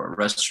store or a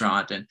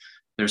restaurant, and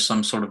there's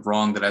some sort of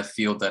wrong that I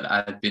feel that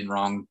I've been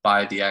wronged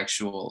by the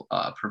actual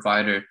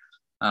provider.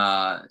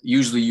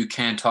 Usually you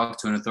can talk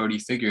to an authority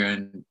figure,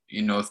 and,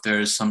 if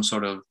there's some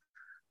sort of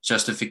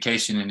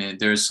justification in it,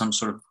 there's some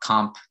sort of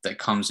comp that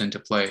comes into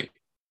play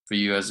for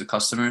you as a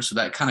customer. So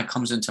that kind of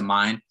comes into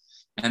mind.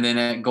 And then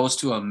it goes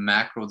to a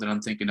macro that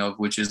I'm thinking of,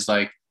 which is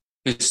like,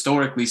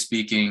 historically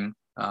speaking,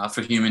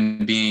 for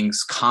human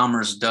beings,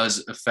 commerce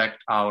does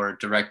affect our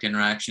direct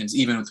interactions,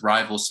 even with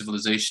rival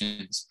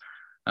civilizations.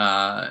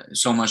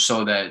 So much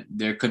so that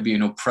there could be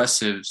an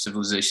oppressive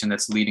civilization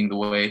that's leading the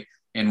way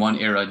in one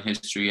era in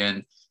history,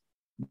 and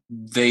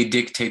they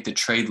dictate the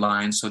trade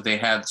line. So they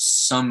have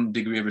some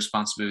degree of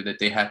responsibility that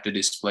they have to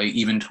display,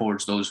 even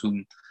towards those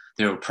whom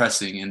they're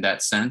oppressing in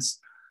that sense.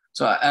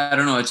 So I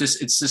don't know. It's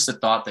just a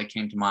thought that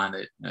came to mind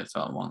that I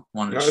felt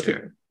wanted to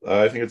share.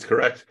 I think it's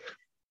correct.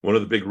 One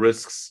of the big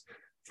risks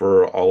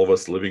for all of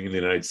us living in the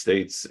United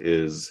States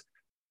is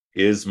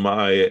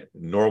my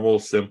normal,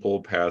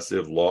 simple,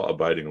 passive,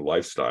 law-abiding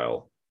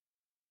lifestyle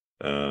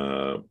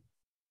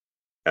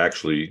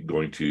actually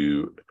going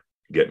to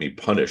get me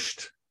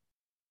punished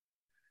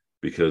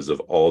because of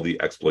all the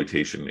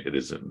exploitation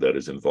that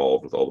is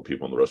involved with all the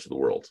people in the rest of the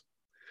world?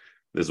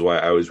 This is why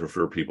I always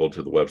refer people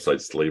to the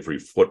website Slavery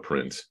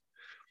Footprint,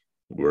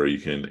 where you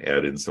can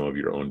add in some of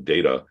your own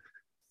data,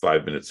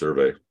 5-minute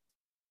survey,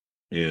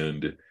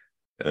 and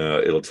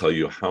it'll tell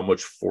you how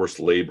much forced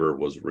labor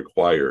was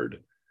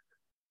required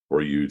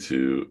for you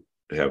to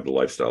have the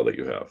lifestyle that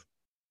you have.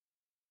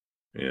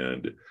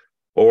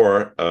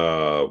 Or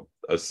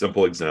a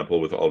simple example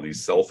with all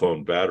these cell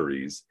phone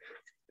batteries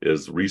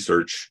is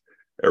research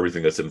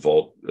everything that's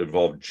involved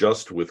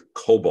just with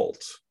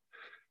cobalt.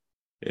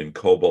 And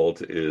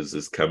cobalt is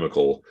this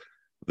chemical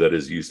that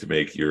is used to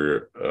make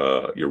your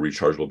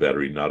rechargeable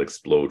battery not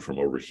explode from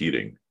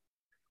overheating.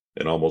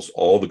 And almost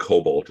all the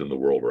cobalt in the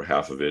world, or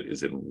half of it,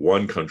 is in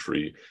one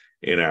country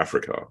in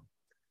Africa,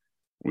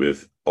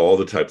 with all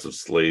the types of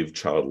slave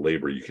child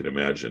labor you can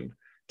imagine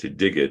to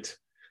dig it,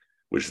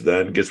 which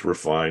then gets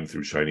refined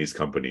through Chinese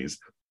companies,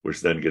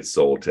 which then gets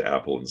sold to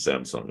Apple and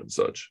Samsung and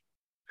such.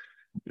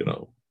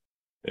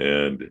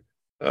 And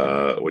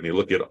when you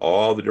look at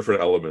all the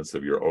different elements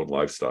of your own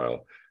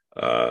lifestyle,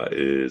 it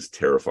is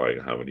terrifying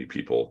how many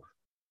people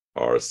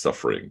are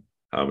suffering.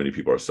 How many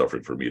people are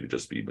suffering for me to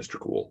just be Mr.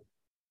 Cool?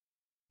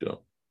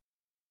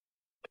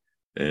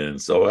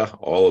 And so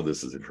all of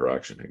this is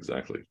interaction,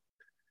 exactly.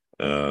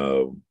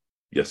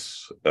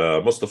 Yes,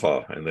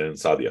 Mustafa, and then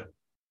Sadia.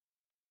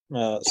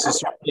 So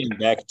circling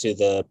back to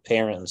the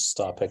parents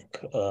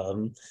topic,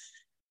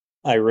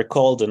 I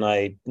recalled, and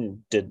I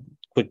did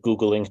quick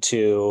Googling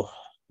to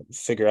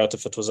figure out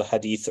if it was a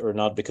hadith or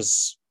not,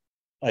 because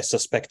I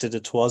suspected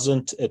it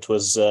wasn't. It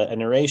was a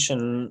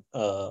narration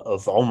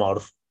of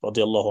Umar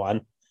radiallahu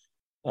anh,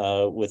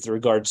 with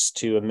regards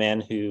to a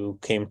man who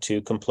came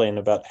to complain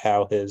about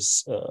how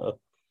his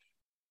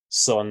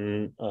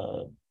son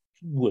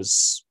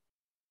was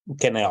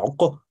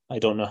kenayalko. I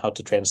don't know how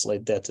to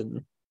translate that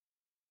in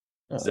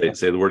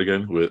say the word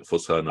again with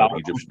Fusha,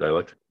 non-Egyptian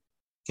dialect.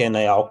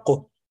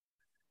 kenayalko.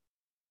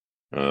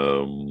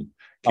 Can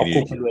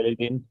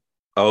you?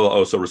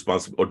 So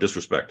responsible or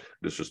disrespect?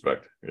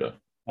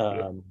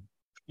 Yeah.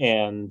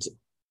 And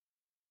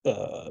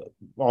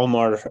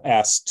Omar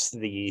asked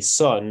the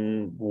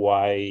son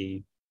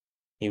why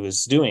he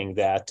was doing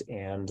that,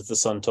 and the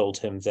son told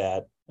him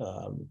that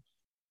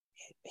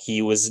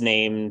he was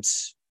named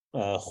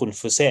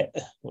Khunfuse,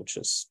 which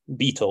is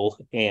beetle,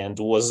 and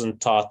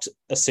wasn't taught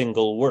a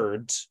single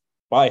word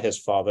by his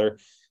father.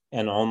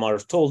 And Omar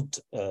told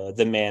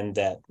the man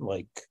that,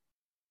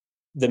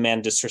 the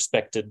man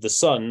disrespected the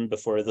son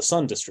before the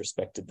son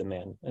disrespected the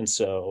man. And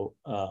so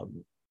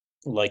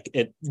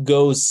it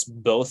goes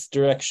both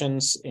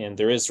directions, and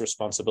there is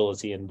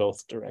responsibility in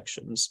both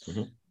directions.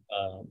 Mm-hmm.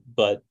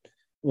 But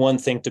one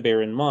thing to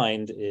bear in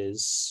mind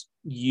is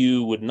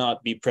you would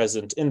not be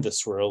present in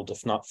this world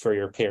if not for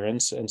your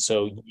parents. And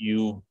so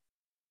you,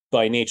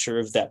 by nature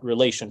of that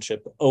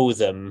relationship, owe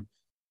them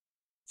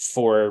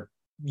for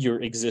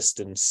your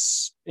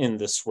existence in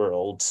this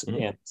world. Mm-hmm.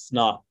 And it's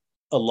not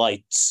a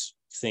light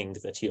thing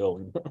that you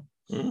own.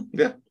 Mm-hmm.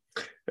 Yeah,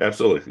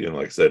 absolutely.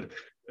 Like I said,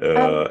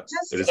 it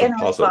is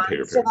impossible to pay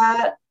your parents.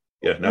 That,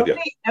 yeah,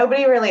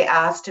 nobody really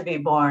asked to be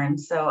born.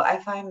 So I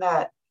find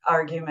that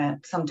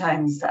argument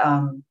sometimes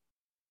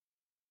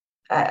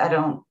I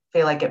don't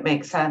feel like it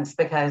makes sense,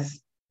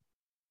 because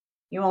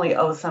you only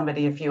owe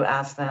somebody if you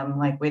ask them.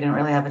 Like, we didn't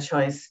really have a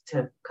choice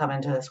to come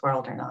into this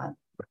world or not.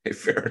 Okay,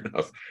 fair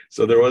enough.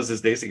 So there was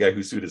this Daisy guy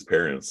who sued his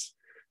parents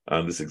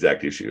on this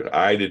exact issue.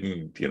 I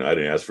didn't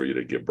ask for you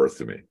to give birth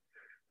to me.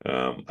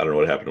 I don't know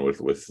what happened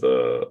with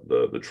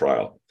the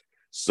trial.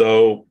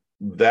 So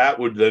that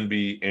would then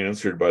be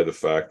answered by the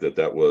fact that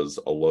that was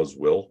Allah's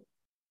will,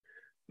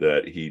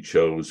 that He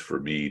chose for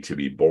me to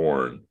be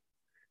born,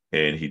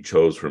 and He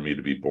chose for me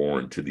to be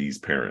born to these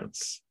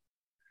parents.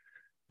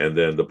 And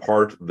then the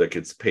part that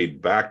gets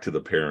paid back to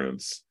the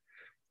parents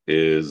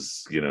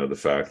is, the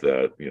fact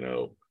that,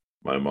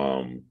 my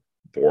mom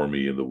bore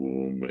me in the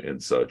womb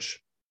and such.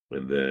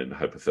 And then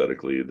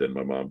hypothetically, then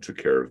my mom took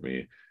care of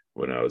me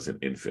when I was an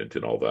infant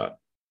and all that.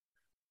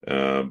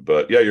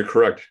 But yeah, you're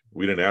correct.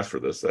 We didn't ask for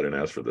this. I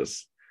didn't ask for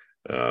this.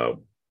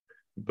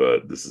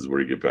 But this is where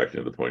you get back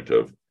into the point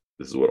of,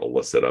 this is what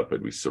Allah set up,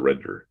 and we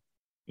surrender.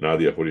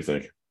 Nadia, what do you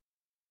think?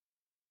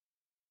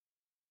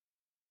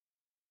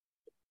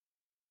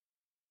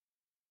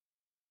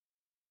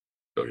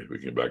 Okay, we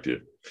can get back to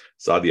you.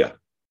 Sadia.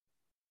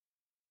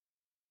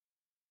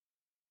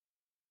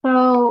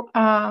 So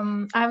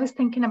I was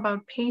thinking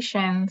about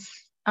patience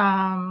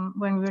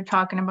when we were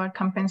talking about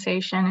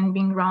compensation and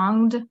being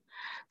wronged.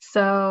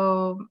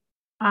 So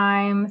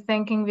I'm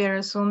thinking we're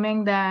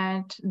assuming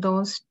that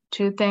those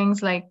two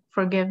things, like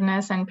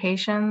forgiveness and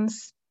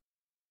patience,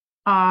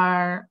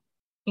 are,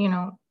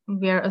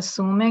 we're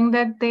assuming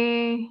that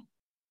they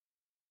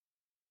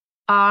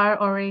are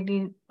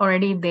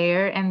already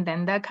there, and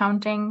then the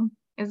accounting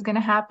is going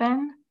to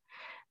happen.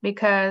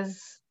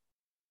 Because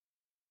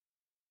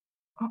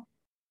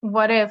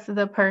what if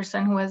the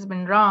person who has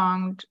been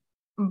wronged,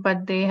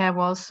 but they have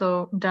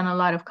also done a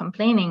lot of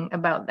complaining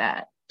about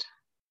that?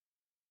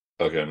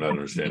 Okay, I'm not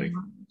understanding.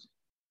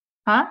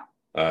 Huh?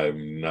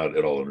 I'm not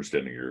at all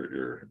understanding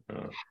your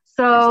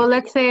so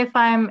let's say if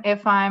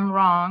I'm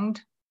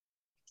wronged,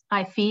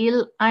 I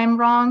feel I'm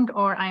wronged,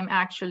 or I'm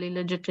actually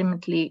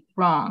legitimately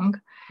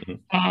wronged,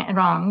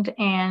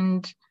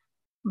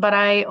 but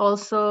I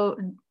also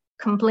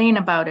complain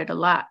about it a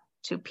lot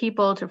to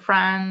people, to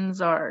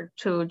friends, or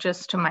to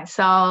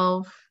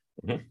myself.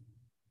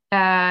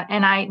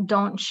 And I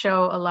don't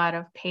show a lot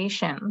of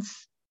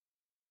patience.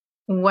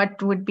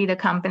 What would be the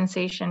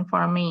compensation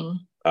for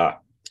me?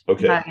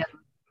 Okay.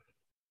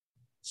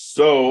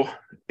 So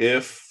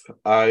if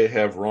I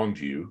have wronged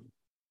you,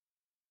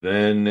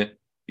 then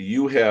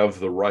you have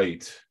the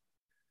right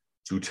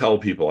to tell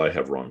people I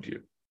have wronged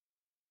you.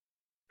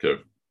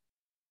 Okay.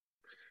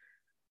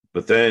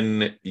 But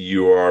then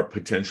you are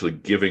potentially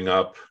giving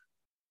up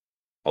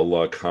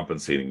Allah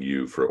compensating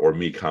you for, or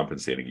me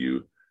compensating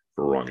you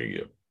for wronging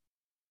you.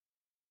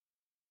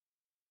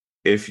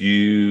 If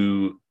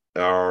you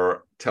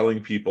are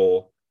telling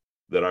people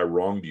that I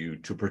wronged you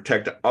to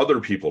protect other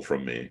people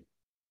from me,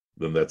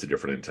 then that's a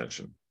different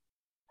intention.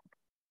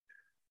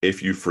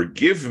 If you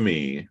forgive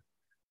me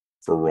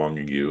for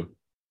wronging you,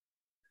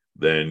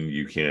 then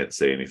you can't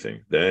say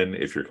anything. Then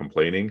if you're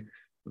complaining,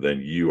 then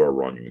you are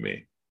wronging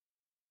me.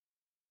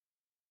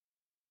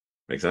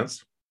 Make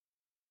sense?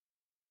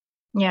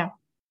 Yeah.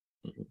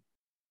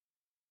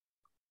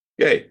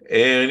 Okay.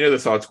 Any other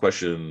thoughts,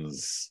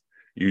 questions?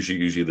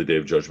 Usually the Day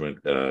of Judgment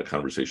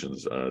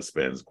conversations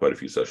spans quite a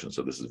few sessions,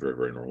 so this is very,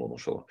 very normal,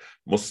 mashallah.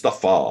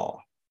 Mustafa.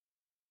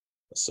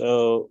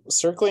 So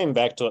circling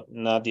back to what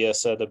Nadia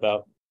said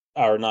about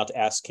our not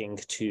asking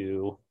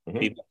to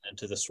be born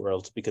into this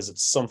world, because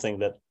it's something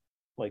that,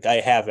 like,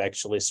 I have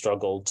actually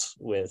struggled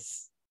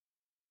with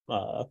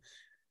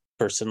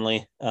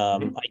personally.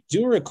 I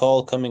do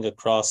recall coming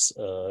across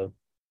a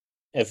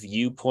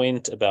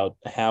viewpoint about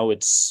how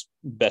it's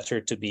better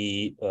to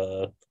be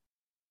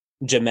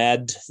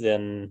jamad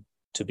than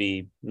to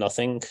be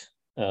nothing,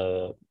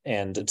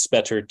 and it's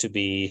better to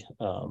be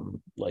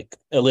like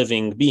a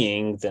living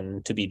being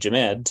than to be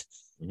jamad,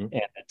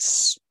 and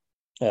it's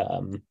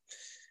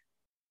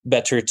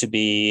better to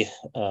be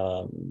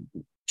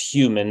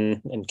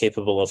human and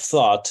capable of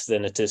thought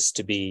than it is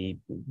to be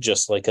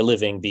just like a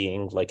living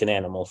being, like an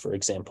animal, for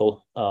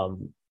example.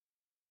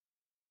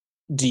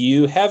 Do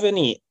you have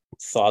any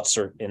thoughts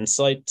or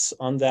insights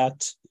on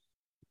that?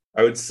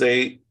 I would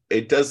say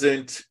it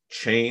doesn't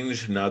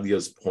change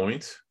Nadia's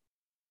point,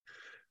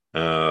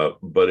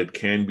 but it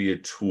can be a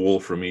tool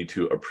for me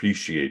to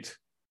appreciate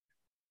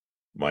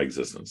my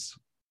existence.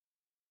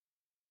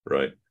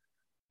 Right?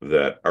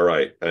 That, all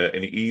right,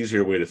 an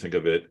easier way to think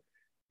of it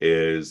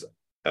is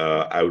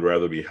I would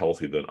rather be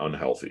healthy than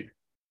unhealthy.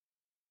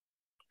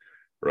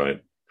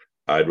 Right?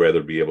 I'd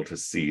rather be able to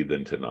see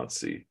than to not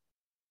see.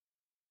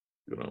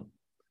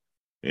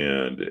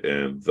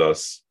 And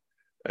thus,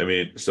 I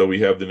mean, so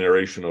we have the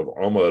narration of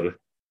Umar,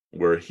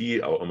 where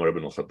Umar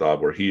ibn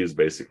al-Khattab, where he is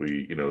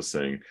basically,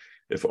 saying,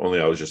 if only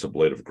I was just a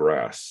blade of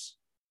grass,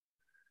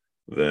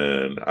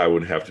 then I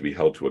wouldn't have to be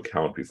held to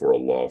account before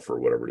Allah for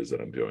whatever it is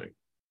that I'm doing.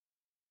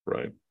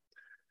 Right?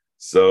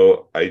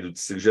 So I would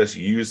suggest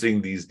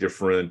using these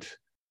different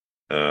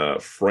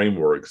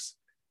frameworks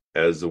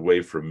as a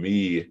way for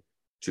me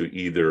to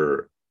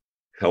either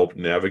help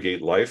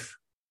navigate life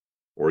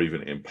or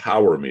even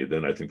empower me,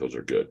 then I think those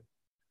are good.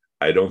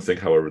 I don't think,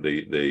 however,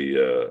 they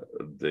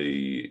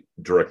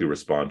directly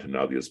respond to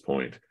Nadia's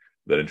point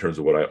that in terms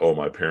of what I owe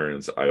my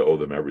parents, I owe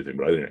them everything,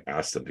 but I didn't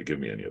ask them to give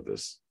me any of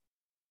this.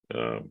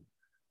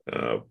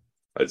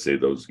 I'd say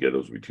those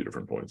would be two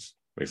different points.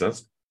 Make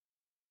sense?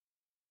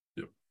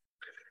 Yeah.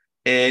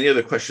 Any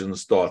other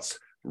questions, thoughts,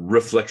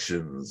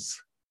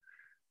 reflections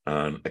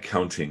on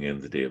accounting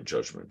and the Day of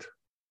Judgment?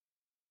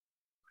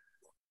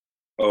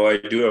 Oh, I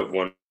do have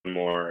one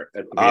more.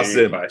 At the beginning of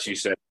your class,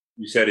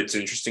 you said it's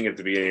interesting at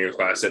the beginning of your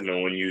class that no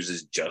one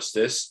uses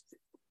justice,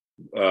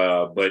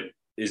 but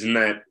isn't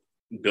that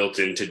built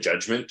into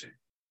judgment?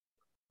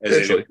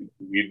 As in, if you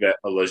believe that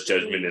Allah's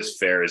judgment is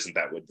fair, isn't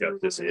that what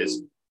justice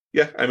is?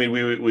 Yeah, I mean,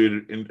 we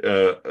would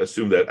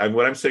assume that. And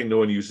when I'm saying no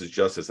one uses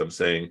justice, I'm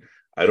saying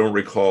I don't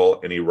recall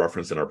any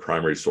reference in our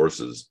primary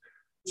sources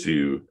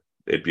to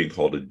it being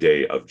called a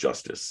day of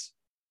justice,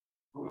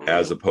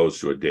 as opposed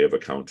to a day of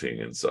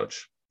accounting and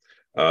such.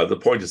 The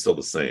point is still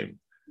the same,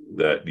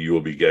 that you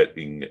will be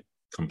getting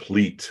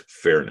complete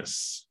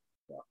fairness.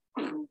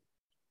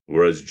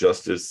 Whereas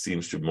justice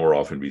seems to more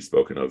often be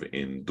spoken of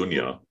in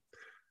dunya,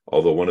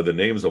 although one of the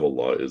names of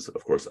Allah is,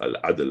 of course,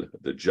 al-adl,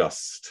 the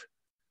just.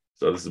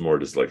 So this is more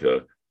just like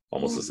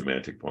almost a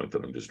semantic point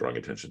that I'm just drawing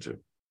attention to.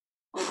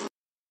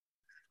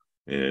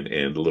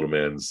 And the little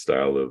man's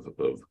style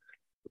of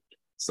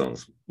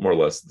sounds more or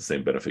less the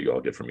same benefit you all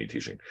get from me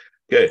teaching.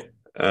 Okay,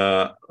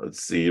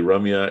 let's see.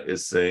 Ramya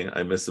is saying,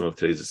 I missed some of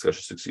today's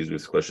discussion. Excuse me,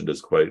 this question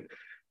does quite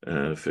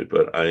fit,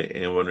 but I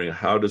am wondering,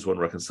 how does one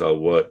reconcile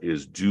what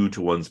is due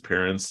to one's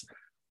parents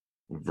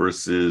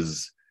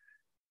versus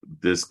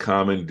this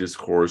common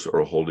discourse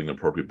or holding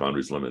appropriate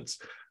boundaries limits?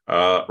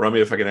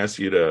 Ramya, if I can ask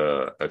you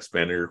to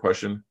expand on your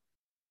question,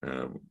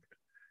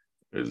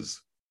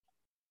 is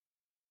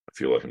I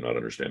feel like I'm not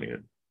understanding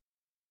it.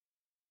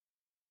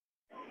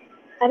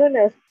 I don't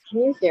know. Can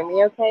you hear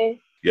me okay?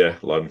 Yeah,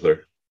 loud and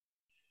clear.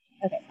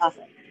 Okay,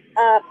 awesome.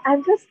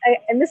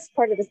 I missed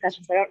part of the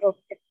discussion, so I don't know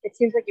if it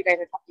seems like you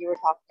were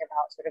talking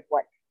about sort of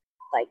what,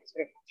 like,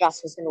 sort of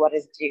justice and what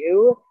is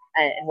due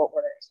and what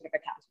we're sort of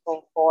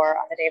accountable for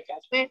on the Day of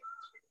Judgment.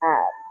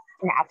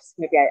 Perhaps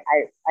maybe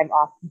I'm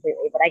off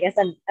completely, but I guess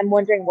I'm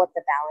wondering what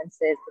the balance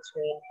is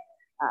between.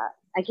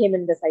 I came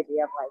in this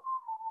idea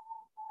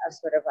of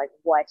sort of like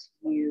what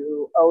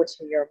you owe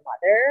to your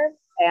mother,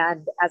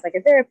 and as like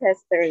a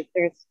therapist,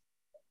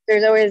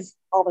 there's always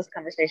all this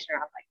conversation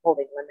around like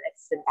holding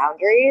limits and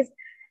boundaries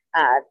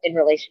in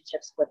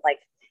relationships with like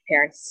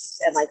parents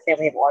and like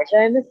family of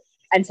origin.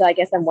 And so I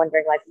guess I'm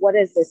wondering, like, what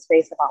is this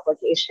space of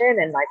obligation,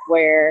 and like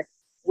where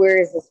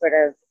is this sort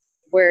of,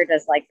 where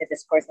does like the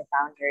discourse of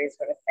boundaries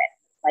sort of fit?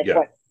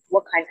 Like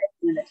what kind of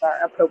limits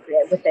are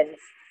appropriate within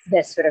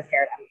this sort of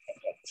paradigm of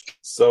thinking?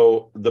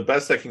 So the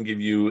best I can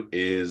give you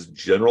is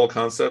general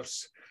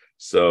concepts.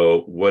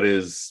 So what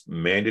is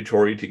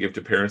mandatory to give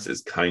to parents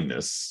is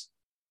kindness,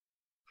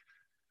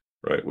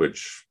 right?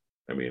 Which,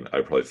 I mean,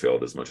 I probably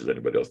failed as much as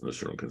anybody else in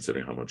this room,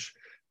 considering how much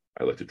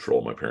I like to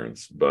troll my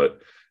parents.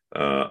 But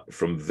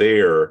from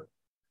there,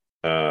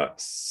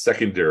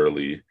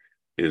 secondarily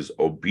is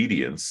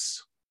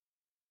obedience.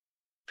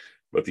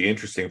 But the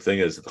interesting thing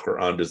is that the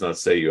Quran does not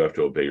say you have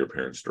to obey your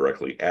parents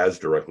directly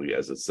as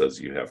it says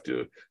you have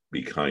to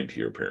be kind to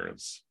your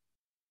parents.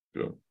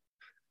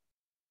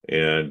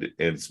 And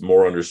it's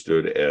more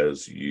understood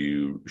as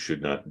you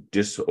should not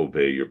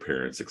disobey your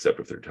parents except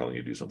if they're telling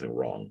you to do something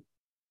wrong.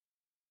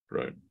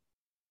 Right.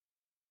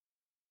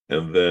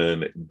 And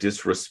then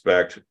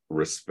disrespect,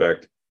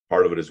 respect,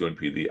 part of it is going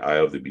to be the eye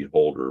of the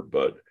beholder,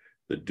 but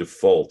the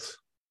default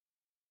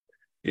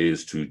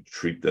is to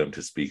treat them,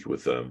 to speak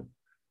with them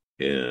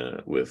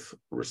with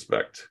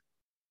respect.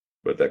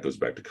 But that goes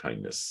back to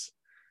kindness.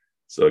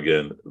 So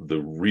again,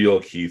 the real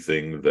key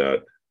thing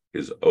that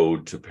is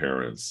owed to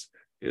parents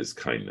is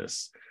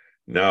kindness.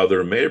 Now,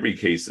 there may be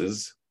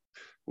cases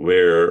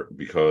where,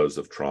 because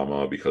of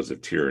trauma, because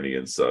of tyranny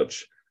and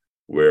such,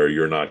 where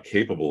you're not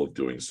capable of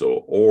doing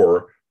so,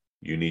 or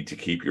you need to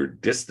keep your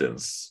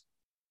distance,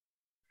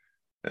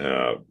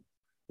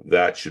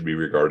 that should be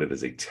regarded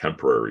as a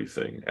temporary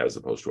thing as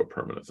opposed to a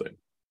permanent thing.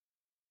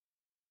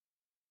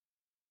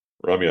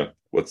 Ramya,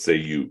 what say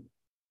you?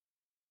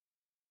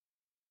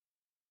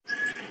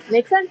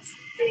 Makes sense.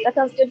 That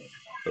sounds good.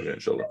 Okay,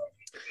 inshallah.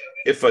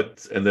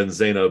 Ifat, and then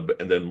Zainab,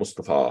 and then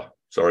Mustafa.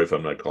 Sorry if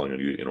I'm not calling on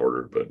you in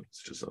order, but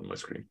it's just on my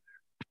screen.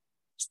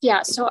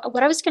 Yeah. So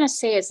what I was going to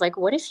say is, like,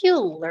 what if you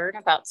learn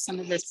about some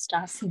of this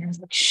stuff and you're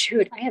like,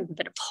 shoot, I haven't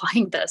been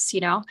applying this,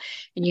 and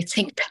you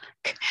think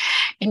back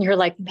and you're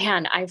like,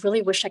 man, I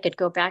really wish I could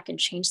go back and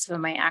change some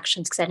of my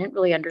actions because I didn't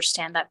really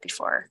understand that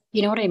before.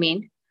 You know what I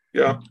mean?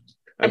 Yeah.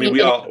 I mean,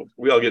 we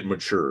all get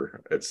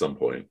mature at some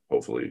point,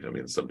 hopefully. I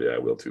mean, someday I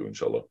will too,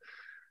 inshallah.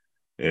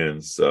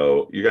 And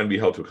so you're going to be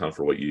held to account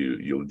for what you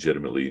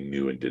legitimately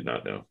knew and did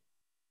not know.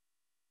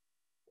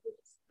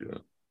 Yeah.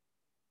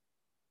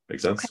 Make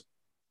sense? Okay.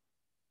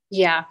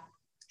 Yeah.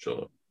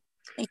 Inshallah.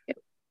 Thank you.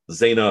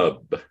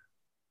 Zainab.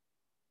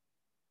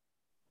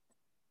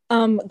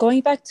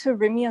 Going back to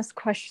Rimia's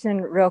question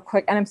real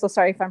quick, and I'm so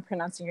sorry if I'm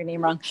pronouncing your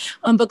name wrong.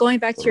 But going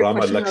back to your Rama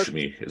question,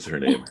 Lakshmi is her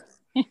name.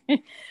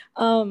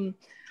 um,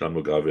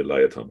 Shanmugave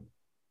Layatam.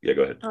 Yeah,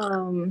 go ahead.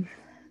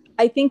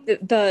 I think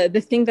that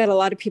the thing that a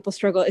lot of people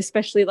struggle,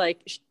 especially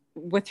like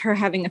with her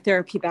having a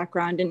therapy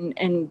background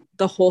and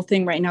the whole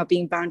thing right now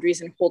being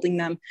boundaries and holding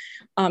them,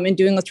 and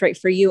doing what's right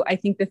for you. I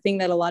think the thing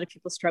that a lot of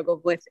people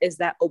struggle with is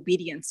that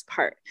obedience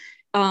part.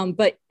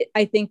 But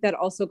I think that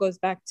also goes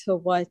back to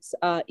what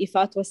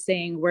Ifat was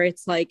saying, where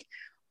it's like,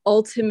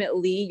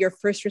 ultimately your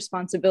first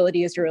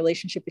responsibility is your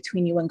relationship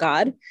between you and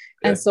God.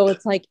 Yeah. And so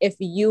it's like, if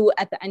you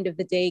at the end of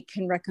the day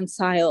can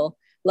reconcile,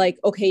 like,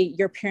 okay,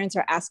 your parents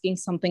are asking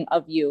something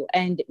of you,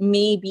 and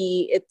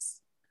maybe it's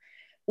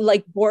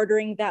like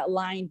bordering that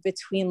line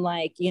between,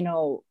 like, you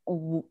know,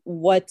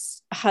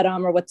 what's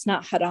haram or what's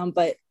not haram,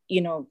 but,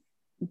 you know,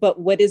 but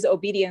what is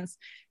obedience,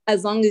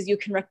 as long as you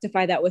can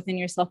rectify that within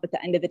yourself at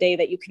the end of the day,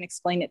 that you can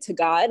explain it to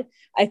God.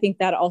 I think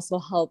that also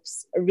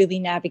helps really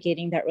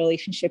navigating that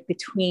relationship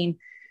between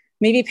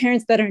maybe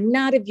parents that are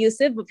not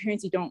abusive, but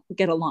parents you don't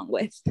get along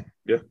with.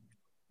 Yeah,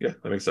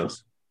 that makes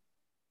sense.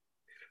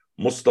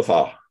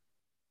 Mustafa.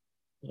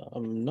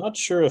 I'm not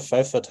sure if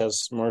Ifat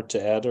has more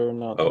to add or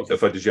not. Oh,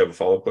 Ifat, did you have a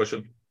follow-up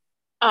question?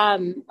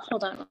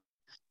 Hold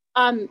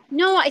on.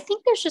 No, I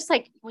think there's just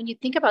like, when you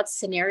think about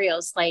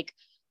scenarios, like,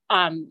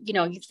 you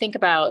know, you think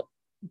about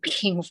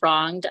being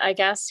wronged, I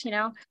guess, you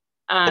know,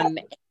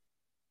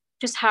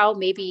 just how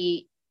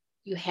maybe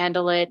you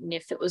handle it and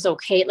if it was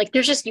okay. Like,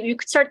 there's just, you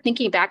could start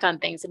thinking back on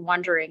things and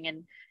wondering,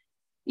 and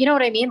you know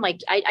what I mean?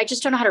 Like, I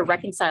just don't know how to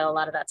reconcile a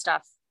lot of that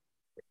stuff.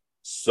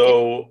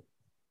 So,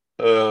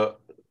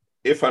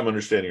 if I'm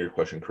understanding your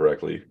question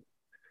correctly,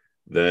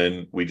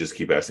 then we just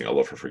keep asking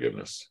Allah for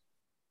forgiveness,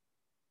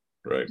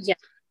 right? Yeah.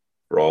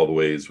 For all the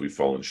ways we've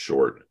fallen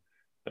short,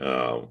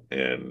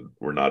 and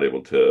we're not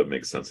able to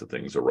make sense of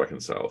things or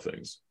reconcile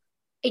things.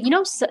 And, you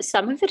know,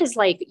 some of it is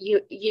like,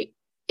 you,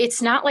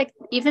 it's not like,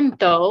 even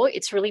though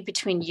it's really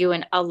between you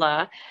and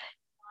Allah,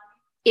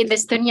 in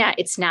this dunya,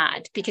 it's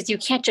not, because you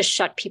can't just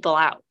shut people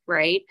out,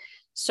 right?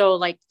 So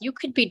like, you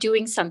could be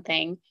doing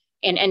something,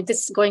 and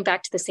this is going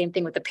back to the same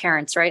thing with the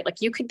parents, right? Like,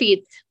 you could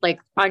be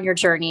like on your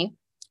journey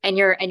and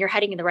you're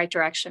heading in the right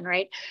direction,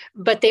 right?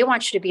 But they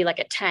want you to be like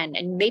at 10,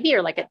 and maybe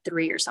you're like at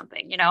 3 or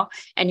something, you know,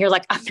 and you're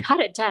like, I'm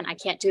not at 10, I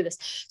can't do this.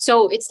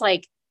 So it's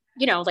like,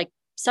 you know, like,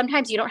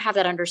 sometimes you don't have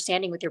that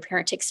understanding with your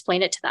parent to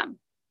explain it to them.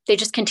 They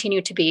just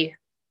continue to be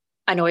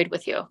annoyed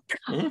with you,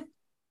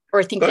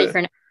 or think that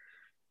you're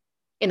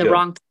in the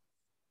wrong,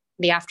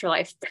 the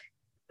afterlife.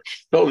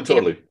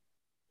 Totally.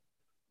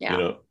 Yeah. You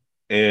know,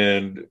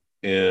 and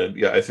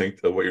yeah, I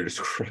think that what you're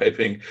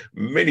describing,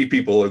 many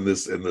people in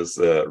this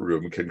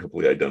room can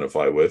completely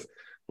identify with.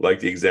 Like,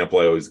 the example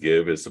I always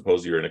give is,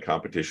 suppose you're in a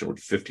competition with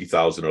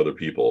 50,000 other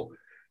people,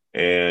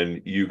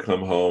 and you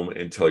come home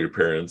and tell your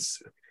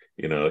parents,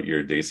 you know,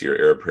 your Desi or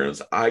Arab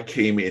parents, I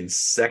came in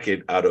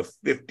second out of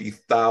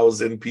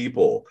 50,000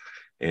 people.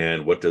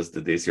 And what does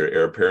the Desi or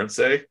Arab parent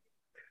say?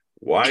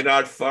 Why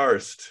not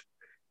first?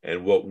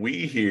 And what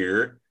we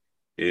hear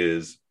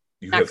is,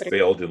 you have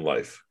failed in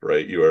life,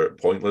 right? You are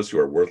pointless, you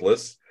are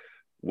worthless.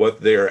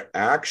 What they're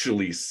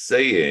actually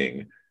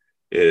saying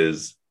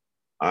is,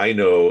 I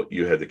know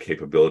you had the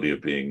capability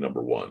of being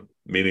number one,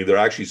 meaning they're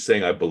actually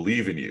saying, I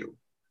believe in you.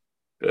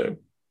 Okay?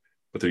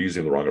 But they're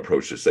using the wrong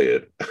approach to say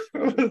it.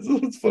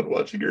 It's fun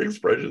watching your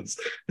expressions.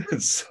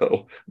 And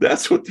so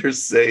that's what they're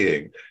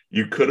saying.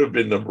 You could have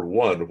been number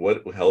one.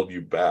 What held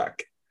you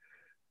back?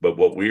 But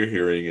what we're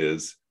hearing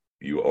is,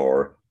 you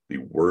are the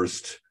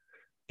worst,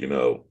 you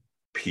know,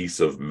 piece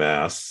of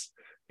mass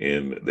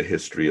in the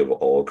history of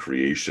all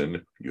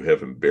creation. You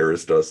have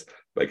embarrassed us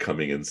by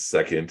coming in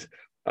second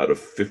out of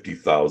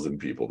 50,000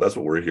 people. That's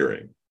what we're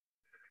hearing,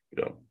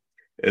 you know.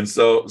 And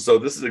so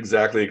this is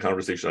exactly a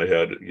conversation I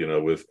had, you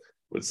know, with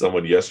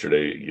someone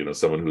yesterday, you know,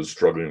 someone who's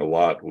struggling a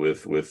lot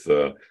with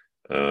a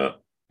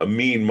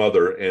mean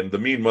mother. And the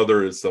mean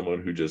mother is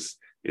someone who just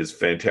is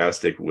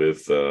fantastic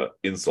with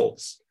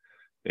insults.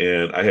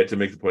 And I had to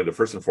make the point that,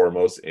 first and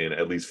foremost, in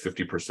at least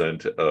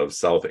 50% of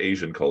South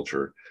Asian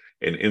culture,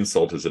 an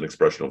insult is an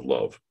expression of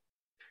love,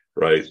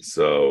 right?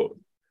 So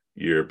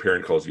your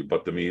parent calls you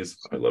Battamiz,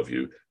 I love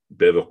you.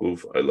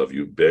 Bewakuf, I love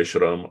you.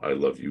 Beshram, I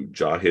love you.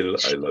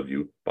 Jahil, I love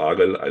you.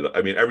 Pagal,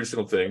 I mean, every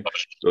single thing.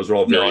 Those are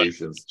all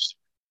variations.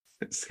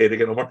 Say it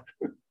again, Omar.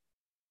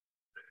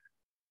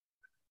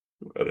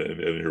 I didn't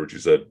hear what you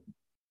said.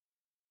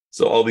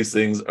 So all these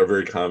things are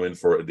very common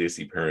for a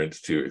Desi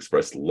parent to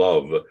express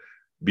love,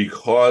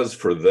 because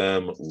for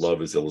them, love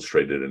is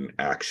illustrated in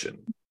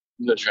action.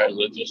 To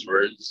translate those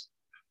words.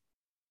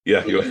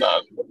 Yeah,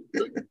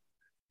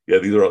 yeah.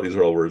 These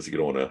are all words you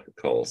don't want to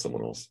call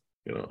someone else,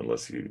 you know,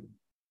 unless you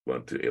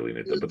want to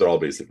alienate them. But they're all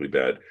basically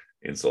bad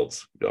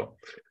insults. Yeah.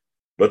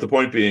 But the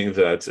point being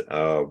that,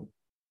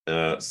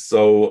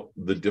 so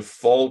the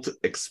default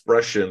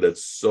expression that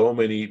so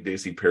many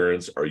Desi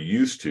parents are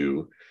used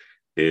to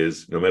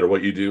is, no matter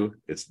what you do,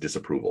 it's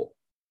disapproval,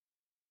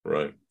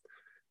 right?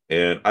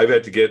 And I've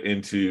had to get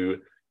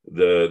into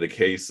the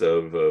case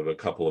of a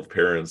couple of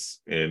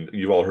parents, and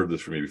you've all heard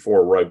this from me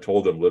before, where I've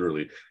told them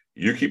literally,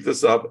 you keep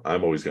this up,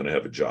 I'm always going to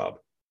have a job.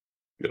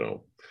 You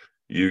know,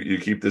 you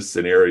keep this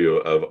scenario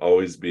of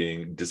always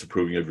being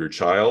disapproving of your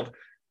child,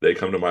 they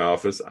come to my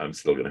office, I'm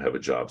still going to have a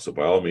job. So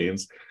by all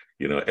means,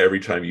 you know, every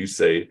time you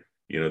say,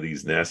 you know,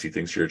 these nasty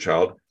things to your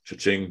child,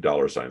 cha-ching,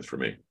 dollar signs for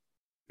me,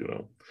 you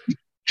know.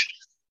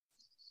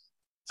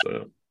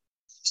 So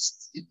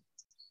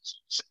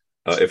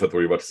if I thought you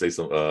were about to say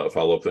some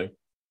follow-up thing,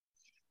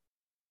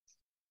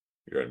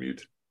 you're on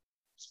mute.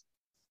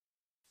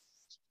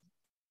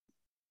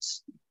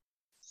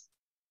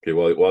 Okay,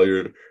 while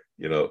you're,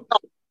 you know,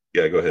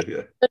 yeah, go ahead.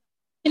 Yeah. I'm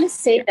going to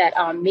say that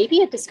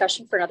maybe a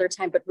discussion for another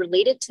time, but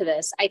related to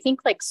this, I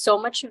think like so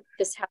much of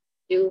this has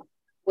to do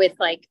with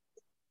like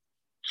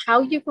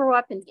how you grow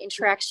up and the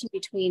interaction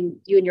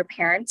between you and your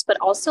parents, but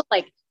also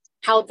like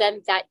how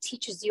then that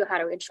teaches you how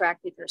to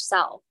interact with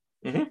yourself.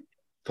 Mm-hmm.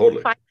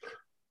 Totally. Why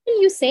are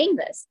you saying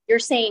this? You're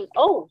saying,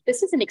 oh,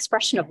 this is an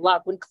expression of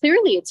love, when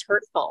clearly it's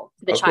hurtful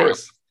to the child.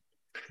 Course.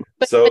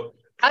 But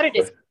how it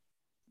is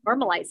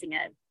normalizing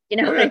it, you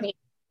know what I mean?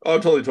 Oh,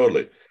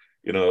 totally.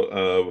 You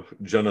know,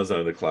 Jenna's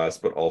not in the class,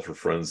 but all her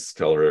friends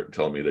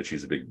tell me that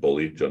she's a big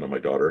bully, Jenna, my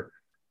daughter,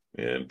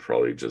 and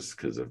probably just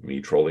because of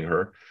me trolling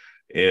her.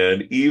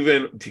 And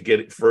even to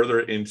get further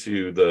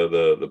into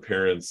the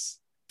parents'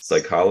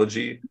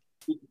 psychology,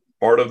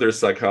 part of their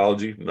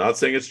psychology, not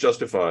saying it's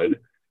justified,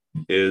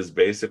 is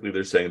basically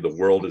they're saying the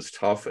world is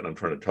tough and I'm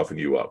trying to toughen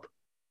you up,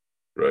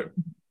 right?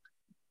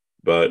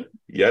 But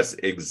yes,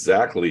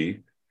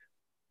 exactly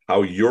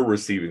how you're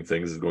receiving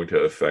things is going to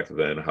affect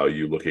then how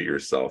you look at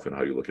yourself and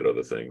how you look at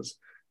other things.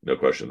 No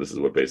question. This is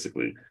what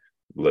basically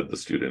led the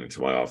student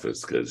into my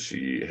office, because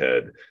she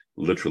had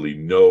literally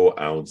no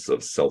ounce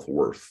of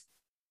self-worth.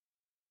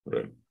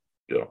 Right?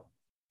 Yeah.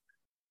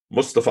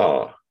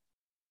 Mustafa.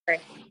 Sorry.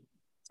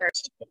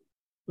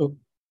 Oh,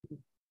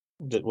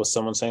 was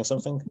someone saying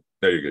something?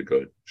 No, you're good. Go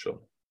ahead. Sure.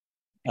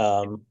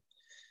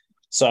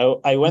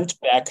 So I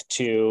went back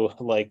to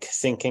like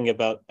thinking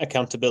about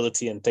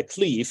accountability and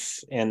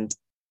taklif, and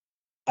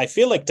I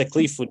feel like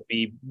taklif would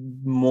be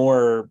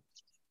more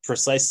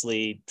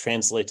precisely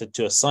translated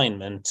to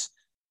assignment.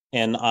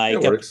 And I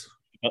kept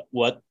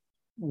what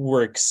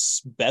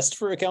works best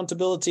for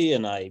accountability,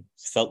 and I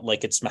felt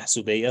like it's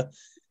mahsubeya.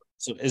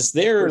 So is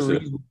there a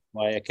reason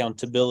why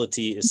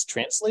accountability is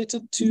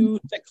translated to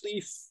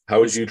taklif? How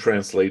would you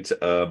translate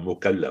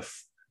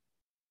mukallaf?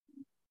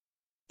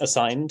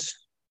 Assigned.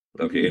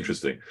 Okay,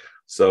 interesting.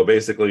 So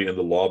basically in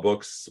the law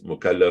books,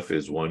 mukallaf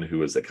is one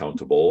who is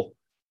accountable,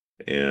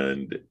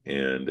 and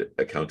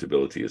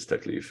accountability is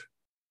taklif.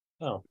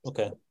 Oh,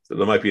 okay. So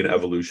there might be an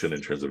evolution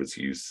in terms of its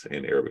use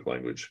in Arabic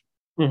language.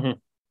 Mm-hmm.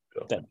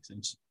 So. That makes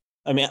sense.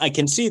 I mean, I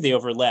can see the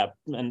overlap,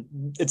 and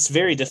it's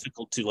very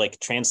difficult to like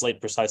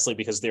translate precisely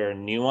because there are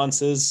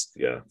nuances.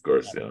 Yeah, of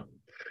course, yeah.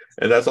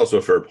 And that's also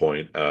a fair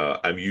point.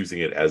 I'm using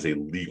it as a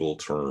legal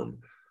term,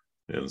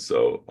 and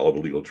so all the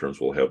legal terms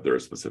will have their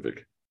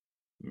specific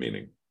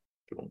meaning.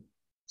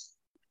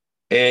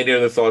 Any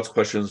other thoughts,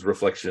 questions,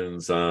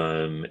 reflections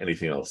on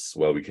anything else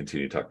while we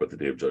continue to talk about the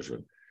Day of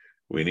Judgment?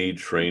 We need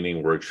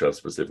training workshops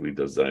specifically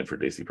designed for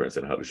Desi parents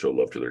on how to show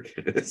love to their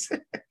kids.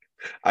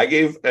 I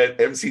gave at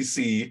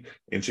MCC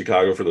in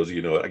Chicago, for those of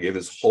you who know it, I gave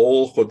this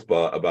whole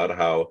khutbah about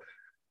how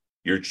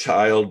your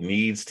child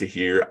needs to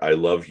hear "I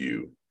love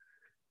you,"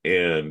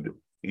 and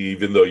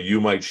even though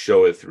you might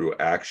show it through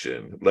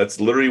action, that's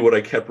literally what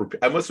I kept.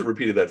 I must have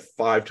repeated that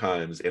 5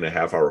 times in a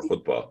half-hour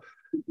khutbah,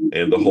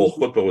 and the whole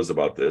khutbah was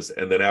about this.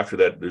 And then after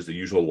that, there's the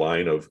usual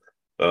line of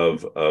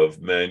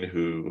men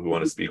who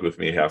want to speak with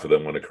me. Half of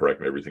them want to correct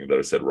me everything that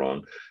I said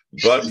wrong.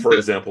 But for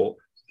example,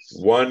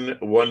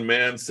 one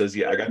man says,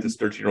 "Yeah, I got this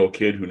 13-year-old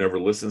kid who never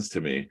listens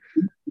to me,"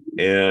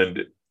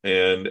 and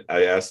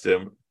I asked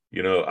him,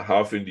 you know, how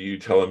often do you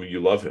tell him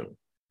you love him?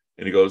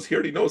 And he goes, "He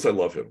already knows I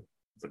love him."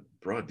 It's like,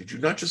 bro, did you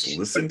not just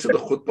listen to the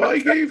khutbah I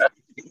gave?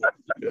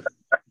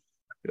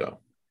 Yeah.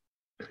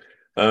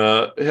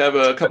 Have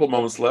a couple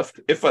moments left.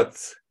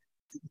 Ifat.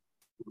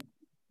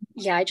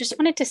 Yeah, I just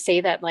wanted to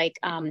say that, like,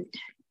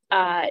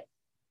 I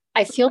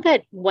feel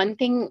that one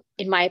thing,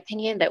 in my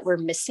opinion, that we're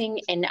missing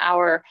in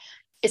our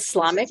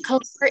Islamic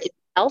culture is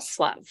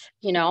self-love.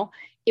 You know,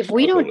 if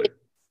we don't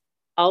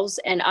ourselves,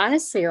 and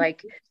honestly,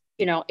 like,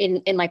 you know,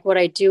 in like what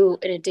I do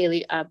in a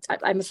daily,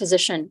 I'm a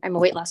physician, I'm a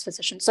weight loss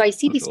physician. So I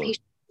see these patients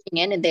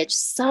coming in and they're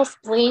just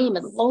self-blame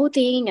and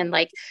loathing and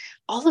like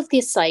all of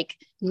this like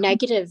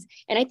negative.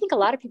 And I think a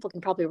lot of people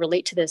can probably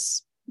relate to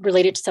this,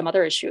 related to some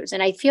other issues.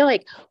 And I feel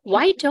like,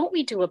 why don't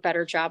we do a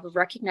better job of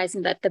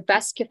recognizing that the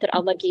best gift that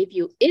Allah gave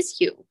you is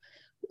you?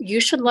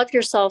 You should love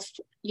yourself,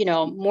 you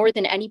know, more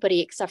than anybody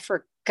except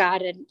for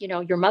God and, you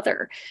know, your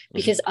mother,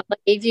 because Allah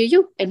gave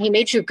you and he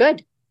made you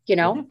good, you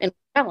know, and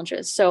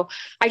challenges. So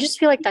I just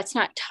feel like that's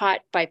not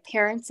taught by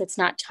parents. It's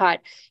not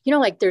taught, you know,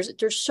 like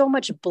there's so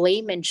much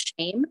blame and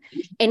shame,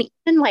 and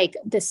even like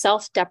the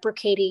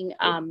self-deprecating,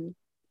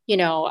 you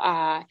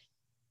know,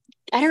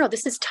 I don't know,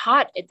 this is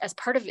taught as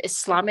part of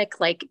Islamic,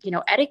 like,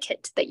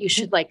 etiquette, that you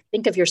should like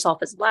think of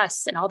yourself as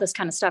less and all this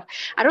kind of stuff.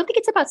 I don't think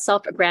it's about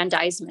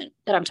self-aggrandizement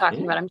that I'm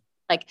talking about. I'm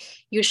like,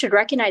 you should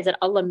recognize that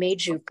Allah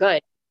made you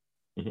good,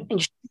 and you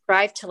should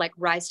strive to like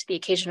rise to the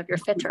occasion of your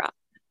fitrah,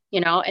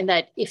 and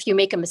that if you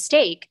make a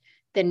mistake,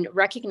 then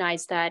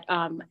recognize that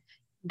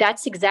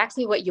that's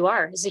exactly what you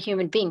are as a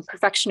human being.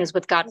 Perfection is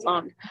with God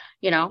alone,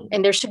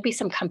 and there should be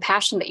some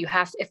compassion that you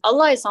have. If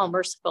Allah is all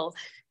merciful,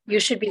 you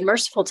should be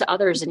merciful to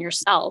others and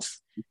yourself.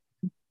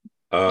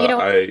 Go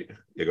ahead.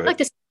 Like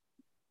this.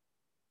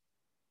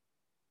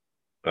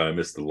 I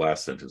missed the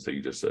last sentence that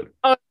you just said.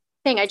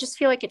 I just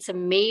feel like it's a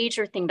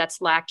major thing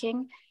that's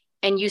lacking.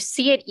 And you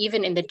see it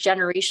even in the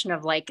generation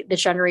of like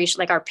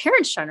our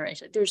parents'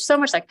 generation. There's so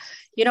much like,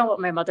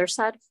 what my mother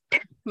said?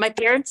 My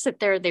parents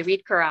sit there, they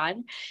read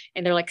Quran,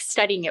 and they're like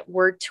studying it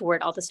word to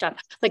word, all the stuff.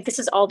 Like this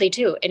is all they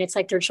do. And it's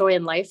like their joy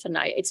in life. And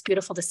it's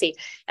beautiful to see.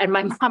 And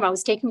my mom, I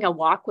was taking a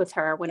walk with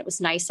her when it was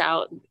nice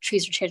out,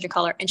 trees were changing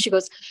color. And she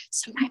goes,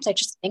 sometimes I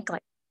just think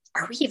like,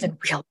 are we even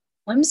real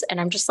Muslims? And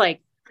I'm just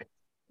like,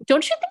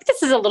 don't you think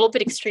this is a little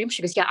bit extreme?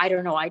 She goes, yeah, I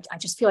don't know. I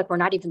just feel like we're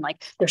not even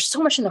like, there's so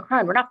much in the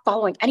Quran. We're not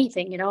following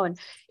anything, and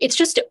it's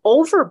just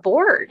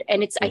overboard.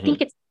 And I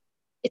think it's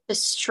a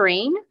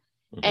strain,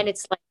 and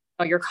it's like,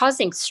 you're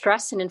causing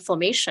stress and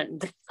inflammation.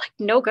 That's like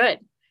no good.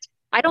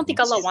 I don't think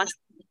Allah wants.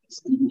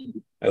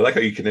 I like how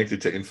you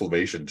connected to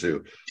inflammation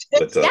too.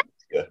 But, yeah.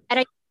 And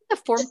I think the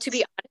form, to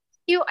be honest with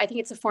you, I think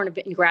it's a form of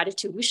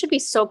ingratitude. We should be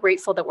so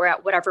grateful that we're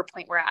at whatever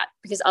point we're at,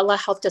 because Allah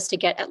helped us to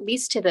get at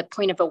least to the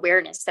point of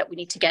awareness that we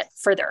need to get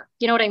further.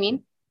 You know what I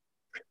mean?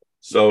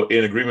 So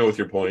in agreement with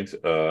your point,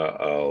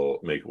 I'll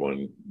make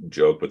one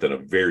joke, but then a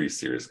very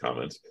serious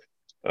comment.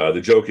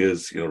 The joke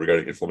is,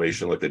 regarding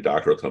inflammation, like the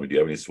doctor will tell me, do you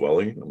have any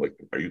swelling? I'm like,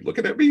 are you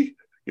looking at me?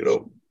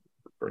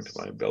 Referring to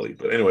my belly.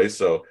 But anyway,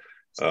 so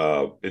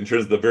in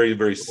terms of the very,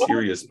 very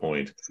serious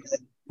point,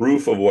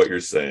 proof of what you're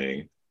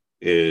saying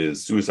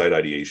is suicide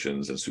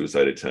ideations and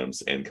suicide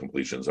attempts and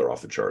completions are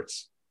off the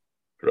charts,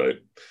 right?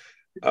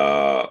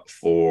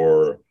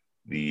 For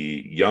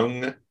the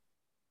young,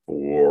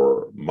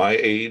 for my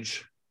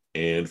age,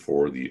 and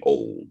for the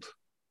old.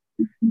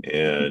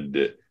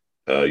 And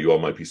you all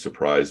might be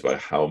surprised by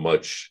how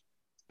much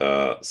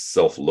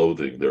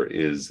self-loathing there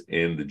is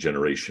in the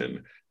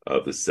generation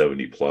of the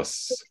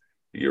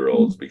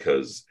 70-plus-year-olds,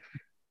 because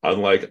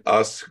unlike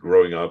us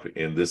growing up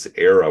in this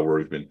era where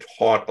we've been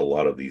taught a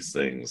lot of these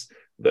things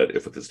that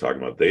Ifat is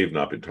talking about, they've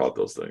not been taught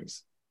those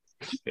things.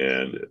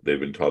 And they've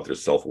been taught their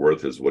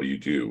self-worth is what do you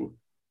do?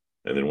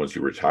 And then once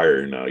you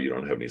retire, now you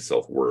don't have any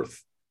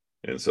self-worth.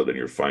 And so then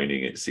you're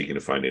seeking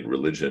to find in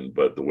religion,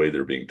 but the way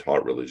they're being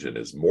taught religion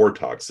is more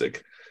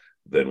toxic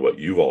than what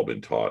you've all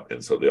been taught.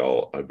 And so they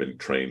all have been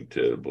trained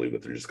to believe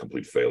that they're just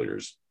complete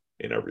failures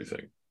in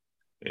everything.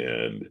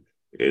 And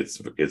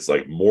it's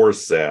like more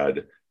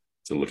sad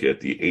to look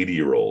at the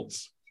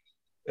 80-year-olds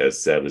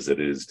as sad as it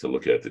is to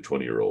look at the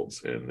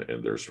 20-year-olds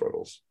and their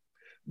struggles.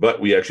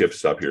 But we actually have to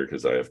stop here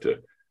because I have to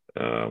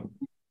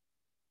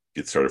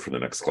get started for the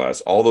next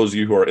class. All those of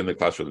you who are in the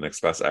class for the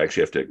next class, I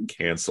actually have to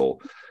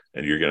cancel,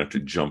 and you're going to have to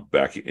jump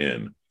back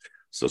in.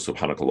 So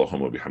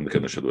subhanakallahumma bihamdika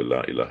nashhadu an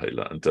la ilaha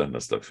illa anta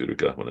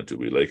nastaghfiruka wa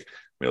natubu ilayk.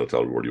 May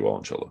Allah reward you all,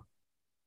 inshallah.